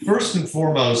script? First and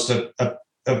foremost, a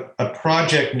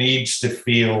project needs to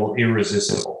feel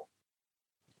irresistible.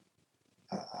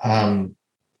 I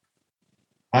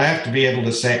have to be able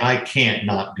to say, I can't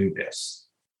not do this.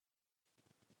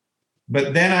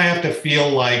 But then I have to feel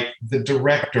like the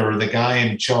director, the guy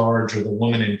in charge or the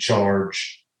woman in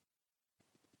charge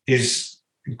is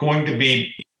going to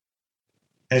be,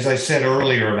 as I said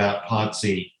earlier about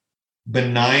Potsy,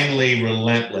 benignly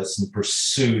relentless in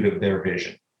pursuit of their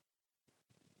vision.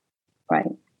 Right.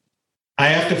 I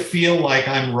have to feel like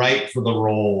I'm right for the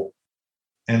role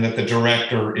and that the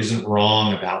director isn't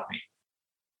wrong about me.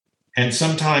 And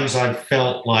sometimes I've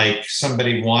felt like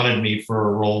somebody wanted me for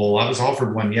a role. I was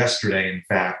offered one yesterday, in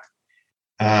fact.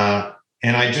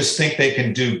 And I just think they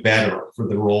can do better for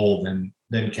the role than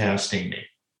casting me.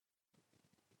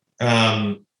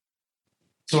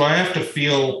 So I have to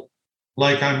feel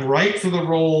like I'm right for the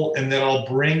role and that I'll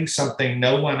bring something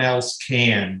no one else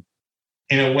can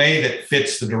in a way that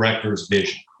fits the director's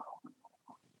vision.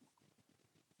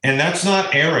 And that's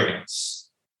not arrogance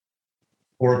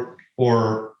or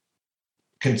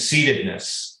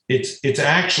conceitedness. It's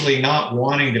actually not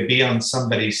wanting to be on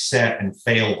somebody's set and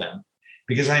fail them,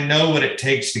 because I know what it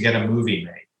takes to get a movie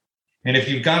made. And if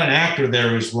you've got an actor there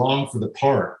who's wrong for the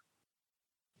part,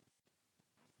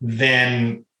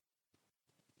 then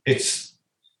it's,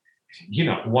 you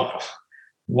know,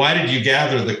 why did you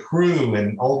gather the crew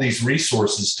and all these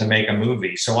resources to make a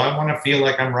movie? So I want to feel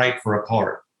like I'm right for a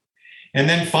part. And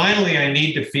then finally, I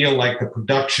need to feel like the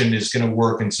production is going to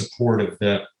work in support of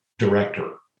the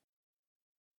director,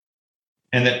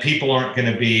 and that people aren't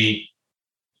going to be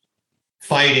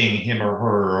fighting him or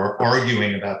her or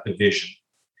arguing about the vision.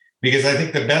 Because I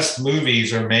think the best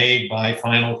movies are made by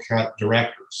final cut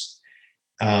directors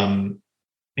in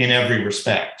every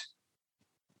respect.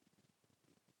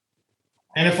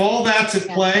 And if all that's at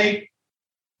play,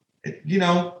 you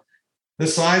know, the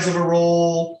size of a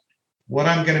role, what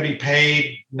I'm going to be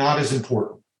paid, not as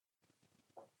important.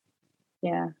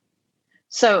 Yeah.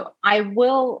 So I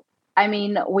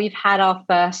mean, we've had our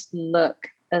first look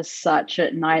as such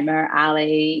at Nightmare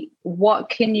Alley. What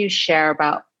can you share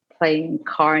about playing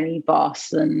Carney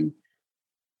Boss, and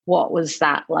what was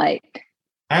that like?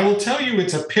 I will tell you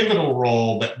it's a pivotal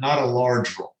role, but not a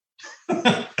large role.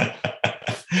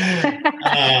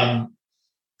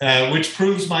 Which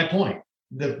proves my point.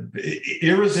 The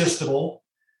irresistible.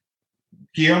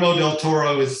 Guillermo del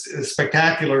Toro is a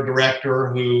spectacular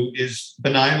director who is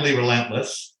benignly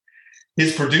relentless.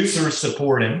 His producers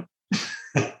support him.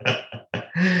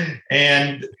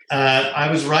 And I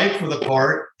was right for the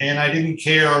part, and I didn't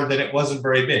care that it wasn't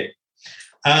very big.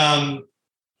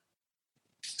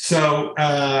 So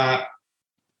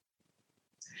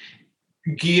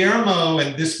Guillermo,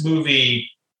 and this movie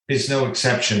is no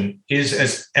exception, is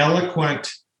as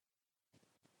eloquent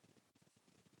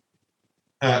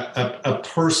a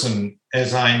person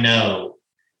as I know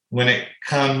when it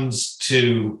comes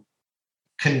to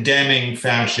condemning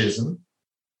fascism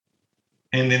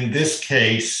and in this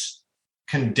case,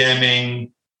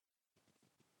 condemning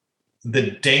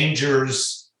the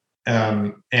dangers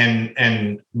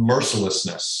and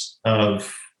mercilessness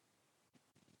of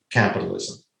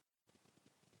capitalism.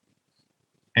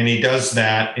 And he does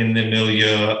that in the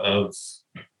milieu of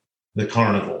the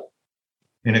carnival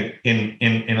in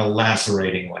a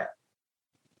lacerating way.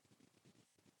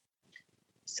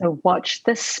 So watch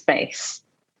this space.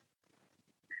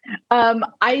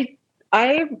 I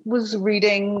was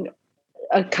reading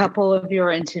a couple of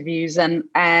your interviews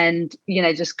and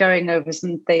just going over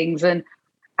some things, and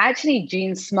actually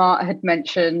Jean Smart had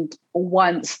mentioned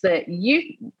once that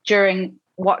you, during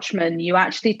Watchmen, you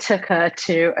actually took her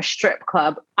to a strip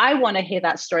club. I want to hear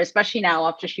that story, especially now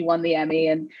after she won the Emmy,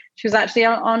 and she was actually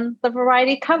on the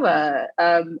Variety cover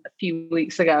a few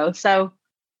weeks ago. So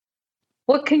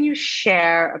what can you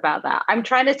share about that? I'm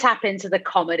trying to tap into the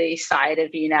comedy side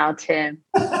of you now, Tim.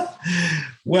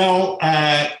 Well,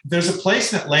 there's a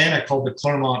place in Atlanta called the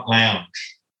Claremont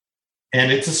Lounge,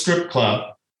 and it's a strip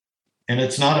club, and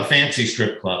it's not a fancy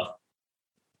strip club.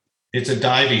 It's a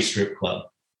divey strip club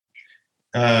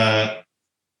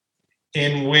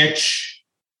in which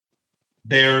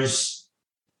there's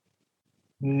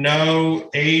no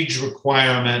age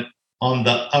requirement on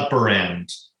the upper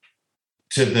end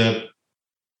to the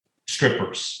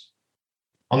strippers.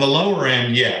 On the lower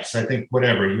end, yes, I think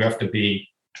whatever, you have to be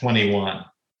 21.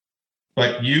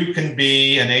 But you can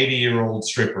be an 80-year-old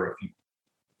stripper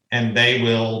and they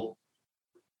will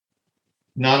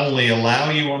not only allow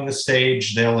you on the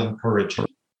stage, they'll encourage you.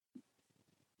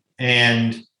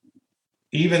 And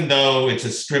even though it's a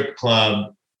strip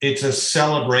club, it's a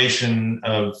celebration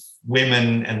of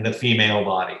women and the female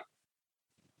body.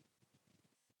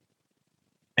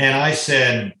 And I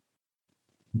said,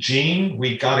 Jean,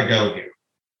 we got to go here.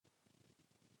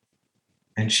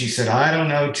 And she said, I don't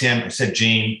know, Tim. I said,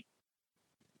 Jean,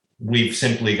 we've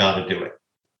simply got to do it.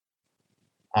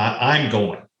 I'm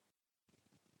going.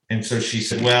 And so she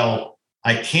said, well,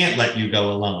 I can't let you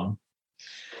go alone.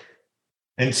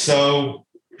 And so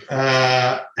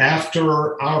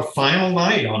after our final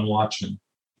night on Watchmen,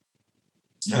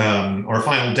 or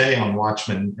final day on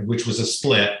Watchmen, which was a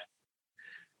split,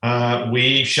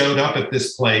 we showed up at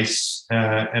this place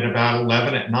at about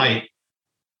 11 at night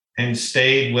and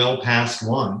stayed well past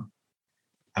 1.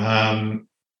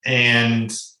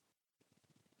 And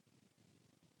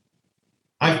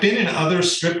I've been in other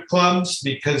strip clubs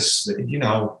because,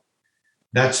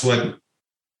 that's what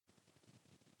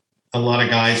a lot of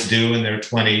guys do in their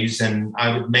 20s. And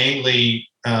I would mainly,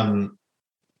 I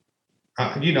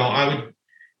would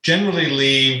generally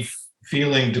leave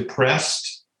feeling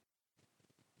depressed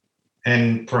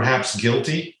and perhaps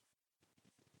guilty.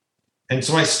 And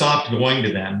so I stopped going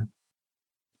to them.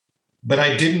 But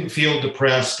I didn't feel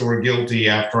depressed or guilty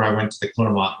after I went to the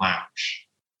Claremont Lounge.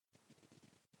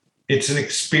 It's an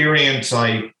experience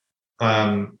I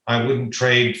wouldn't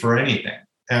trade for anything.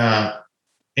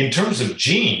 In terms of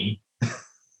Jean,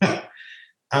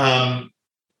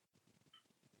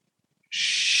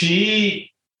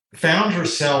 she found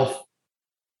herself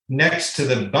next to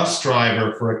the bus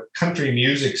driver for a country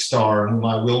music star whom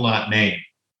I will not name,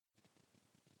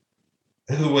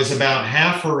 who was about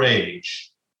half her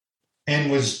age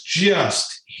and was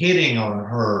just hitting on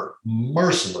her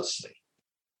mercilessly.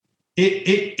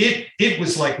 It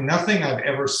was like nothing I've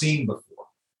ever seen before.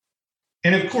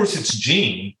 And of course, it's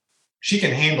Jean. She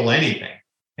can handle anything.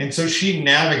 And so she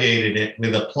navigated it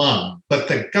with aplomb, but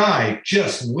the guy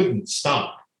just wouldn't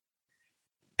stop.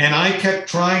 And I kept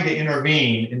trying to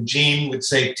intervene, and Jean would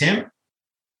say, Tim,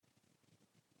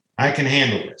 I can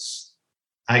handle this.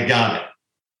 I got it.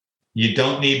 You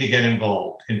don't need to get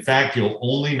involved. In fact, you'll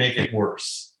only make it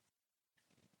worse.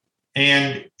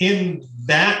 And in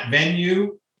that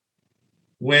venue,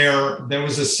 where there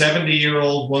was a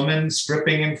 70-year-old woman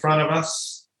stripping in front of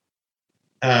us,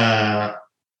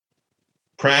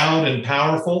 proud and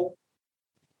powerful,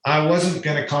 I wasn't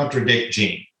going to contradict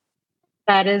Jean.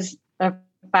 That is a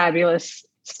fabulous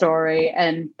story,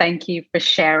 and thank you for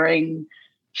sharing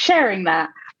that.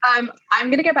 I'm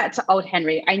going to go back to Old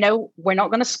Henry. I know we're not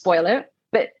going to spoil it,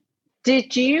 but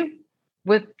did you,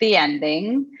 with the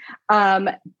ending,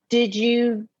 did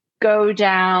you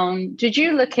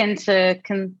look into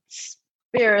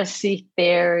conspiracy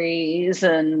theories,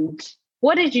 and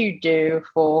what did you do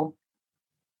for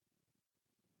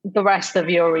the rest of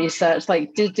your research?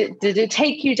 Like, did it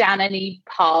take you down any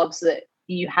paths that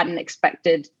you hadn't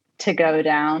expected to go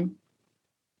down?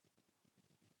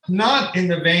 Not in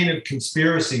the vein of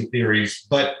conspiracy theories,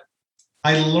 but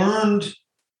I learned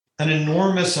an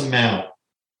enormous amount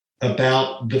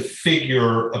about the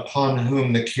figure upon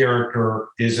whom the character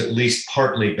is at least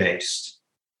partly based.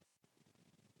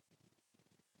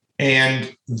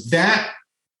 And that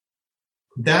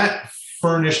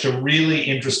furnished a really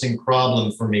interesting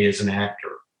problem for me as an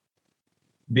actor,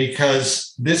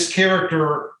 because this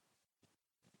character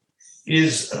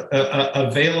is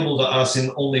available to us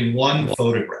in only one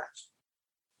photograph.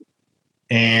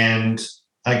 And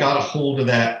I got a hold of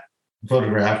that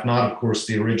photograph, not, of course,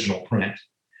 the original print,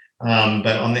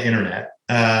 but on the internet.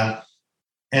 And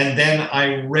then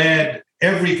I read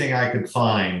everything I could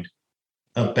find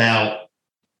about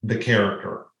the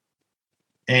character.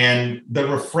 And the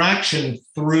refraction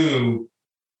through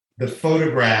the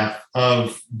photograph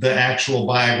of the actual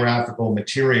biographical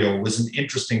material was an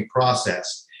interesting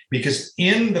process, because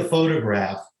in the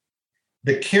photograph,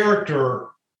 the character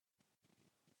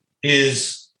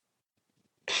is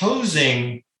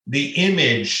posing the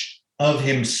image of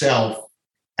himself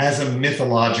as a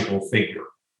mythological figure.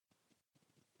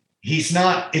 It's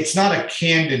not a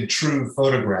candid, true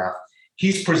photograph.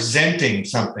 He's presenting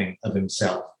something of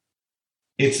himself.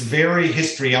 It's very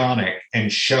histrionic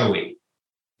and showy.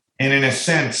 And in a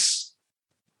sense,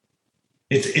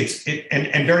 it's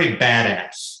very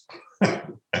badass.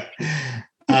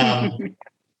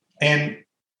 And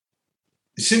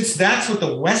since that's what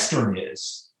the Western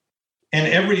is, and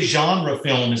every genre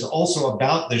film is also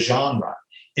about the genre,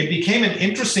 it became an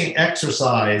interesting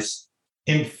exercise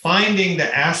in finding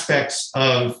the aspects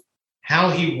of how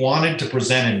he wanted to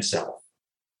present himself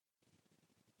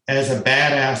as a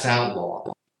badass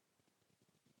outlaw,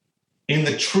 in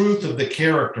the truth of the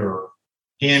character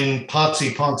in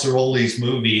Pazzi Panzaroli's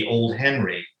movie, Old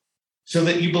Henry, so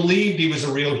that you believed he was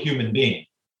a real human being.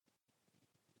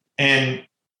 And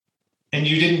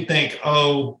you didn't think,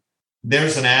 oh,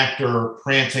 there's an actor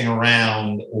prancing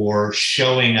around or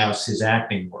showing us his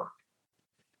acting work.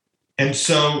 And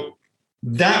so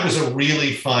that was a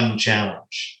really fun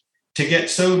challenge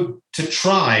to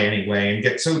try anyway, and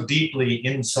get so deeply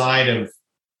inside of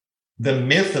the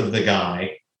myth of the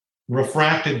guy,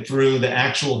 refracted through the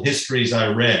actual histories I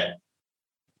read,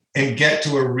 and get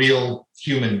to a real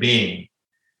human being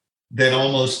that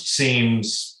almost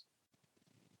seems,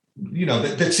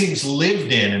 that seems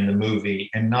lived in the movie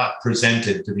and not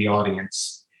presented to the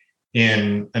audience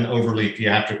in an overly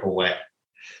theatrical way.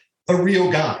 A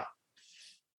real guy.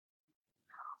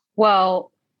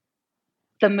 Well,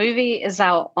 the movie is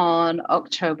out on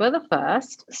October the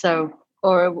 1st,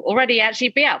 or already actually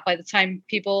be out by the time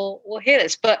people will hear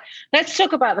this. But let's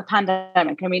talk about the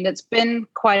pandemic. I mean, it's been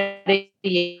quite a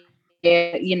year,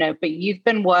 but you've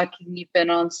been working, you've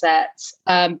been on sets.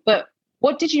 But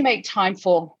what did you make time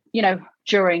for,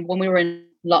 during when we were in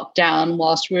lockdown,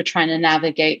 whilst we were trying to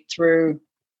navigate through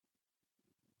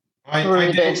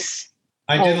this?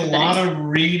 I did a lot of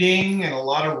reading and a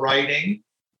lot of writing,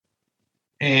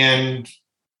 and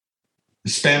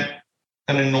spent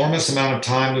an enormous amount of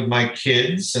time with my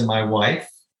kids and my wife.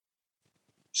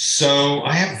 So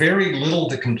I have very little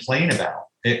to complain about.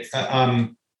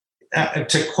 To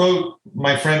quote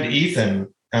my friend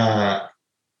Ethan,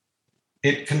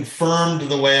 it confirmed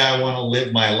the way I want to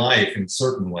live my life in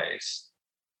certain ways.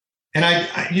 And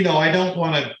I don't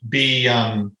want to be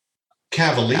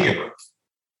cavalier,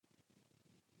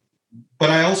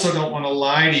 but I also don't want to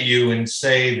lie to you and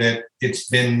say that it's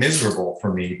been miserable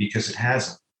for me, because it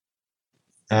hasn't.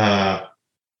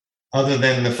 Other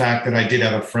than the fact that I did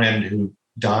have a friend who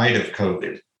died of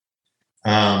COVID.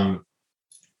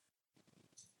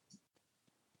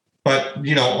 But,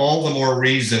 all the more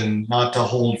reason not to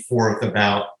hold forth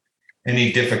about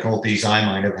any difficulties I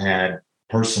might have had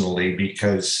personally,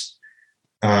 because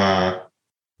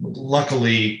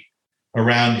luckily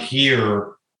around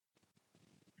here,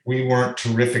 we weren't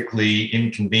terrifically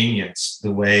inconvenienced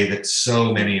the way that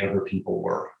so many other people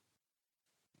were.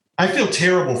 I feel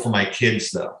terrible for my kids,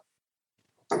 though.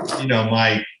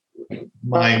 My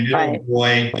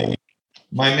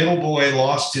middle boy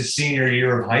lost his senior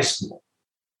year of high school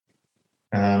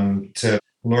to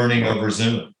learning over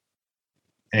Zoom,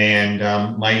 and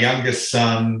my youngest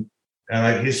son,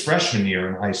 his freshman year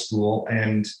in high school,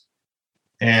 and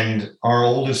our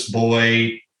oldest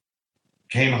boy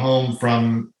came home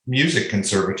from music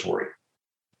conservatory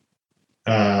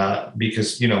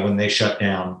because when they shut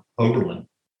down Oberlin.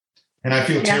 And I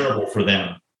feel terrible for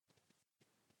them.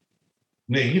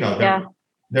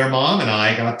 Their mom and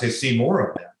I got to see more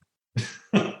of them.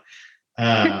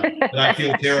 But I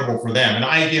feel terrible for them. And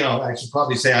I should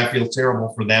probably say I feel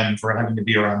terrible for them for having to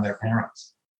be around their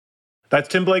parents. That's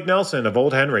Tim Blake Nelson of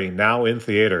Old Henry, now in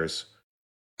theaters.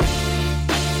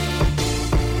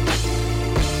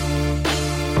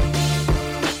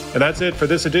 And that's it for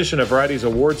this edition of Variety's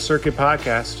Awards Circuit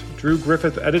podcast. Drew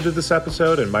Griffith edited this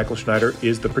episode, and Michael Schneider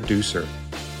is the producer.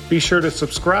 Be sure to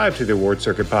subscribe to the Awards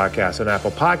Circuit podcast on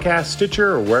Apple Podcasts,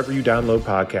 Stitcher, or wherever you download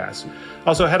podcasts.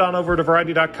 Also, head on over to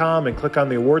Variety.com and click on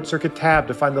the Awards Circuit tab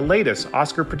to find the latest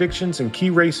Oscar predictions and key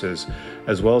races,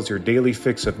 as well as your daily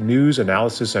fix of news,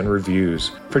 analysis, and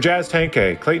reviews. For Jazz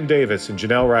Tanke, Clayton Davis, and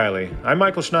Janelle Riley, I'm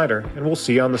Michael Schneider, and we'll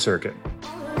see you on the circuit.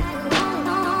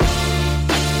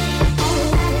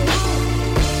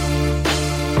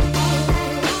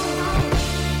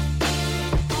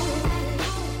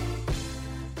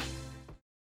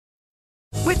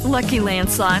 With Lucky Land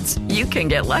Slots, you can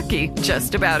get lucky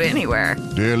just about anywhere.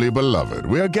 Dearly beloved,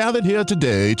 we are gathered here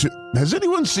today to... Has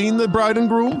anyone seen the bride and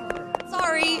groom?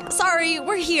 Sorry,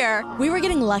 we're here. We were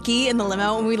getting lucky in the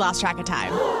limo and we lost track of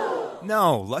time.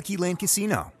 No, Lucky Land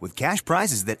Casino, with cash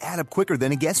prizes that add up quicker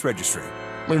than a guest registry.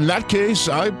 In that case,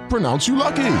 I pronounce you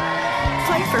lucky.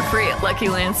 Play for free at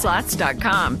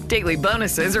LuckyLandSlots.com. Daily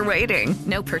bonuses are waiting.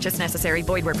 No purchase necessary.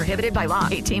 Void where prohibited by law.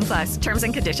 18+. Terms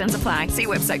and conditions apply. See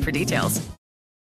website for details.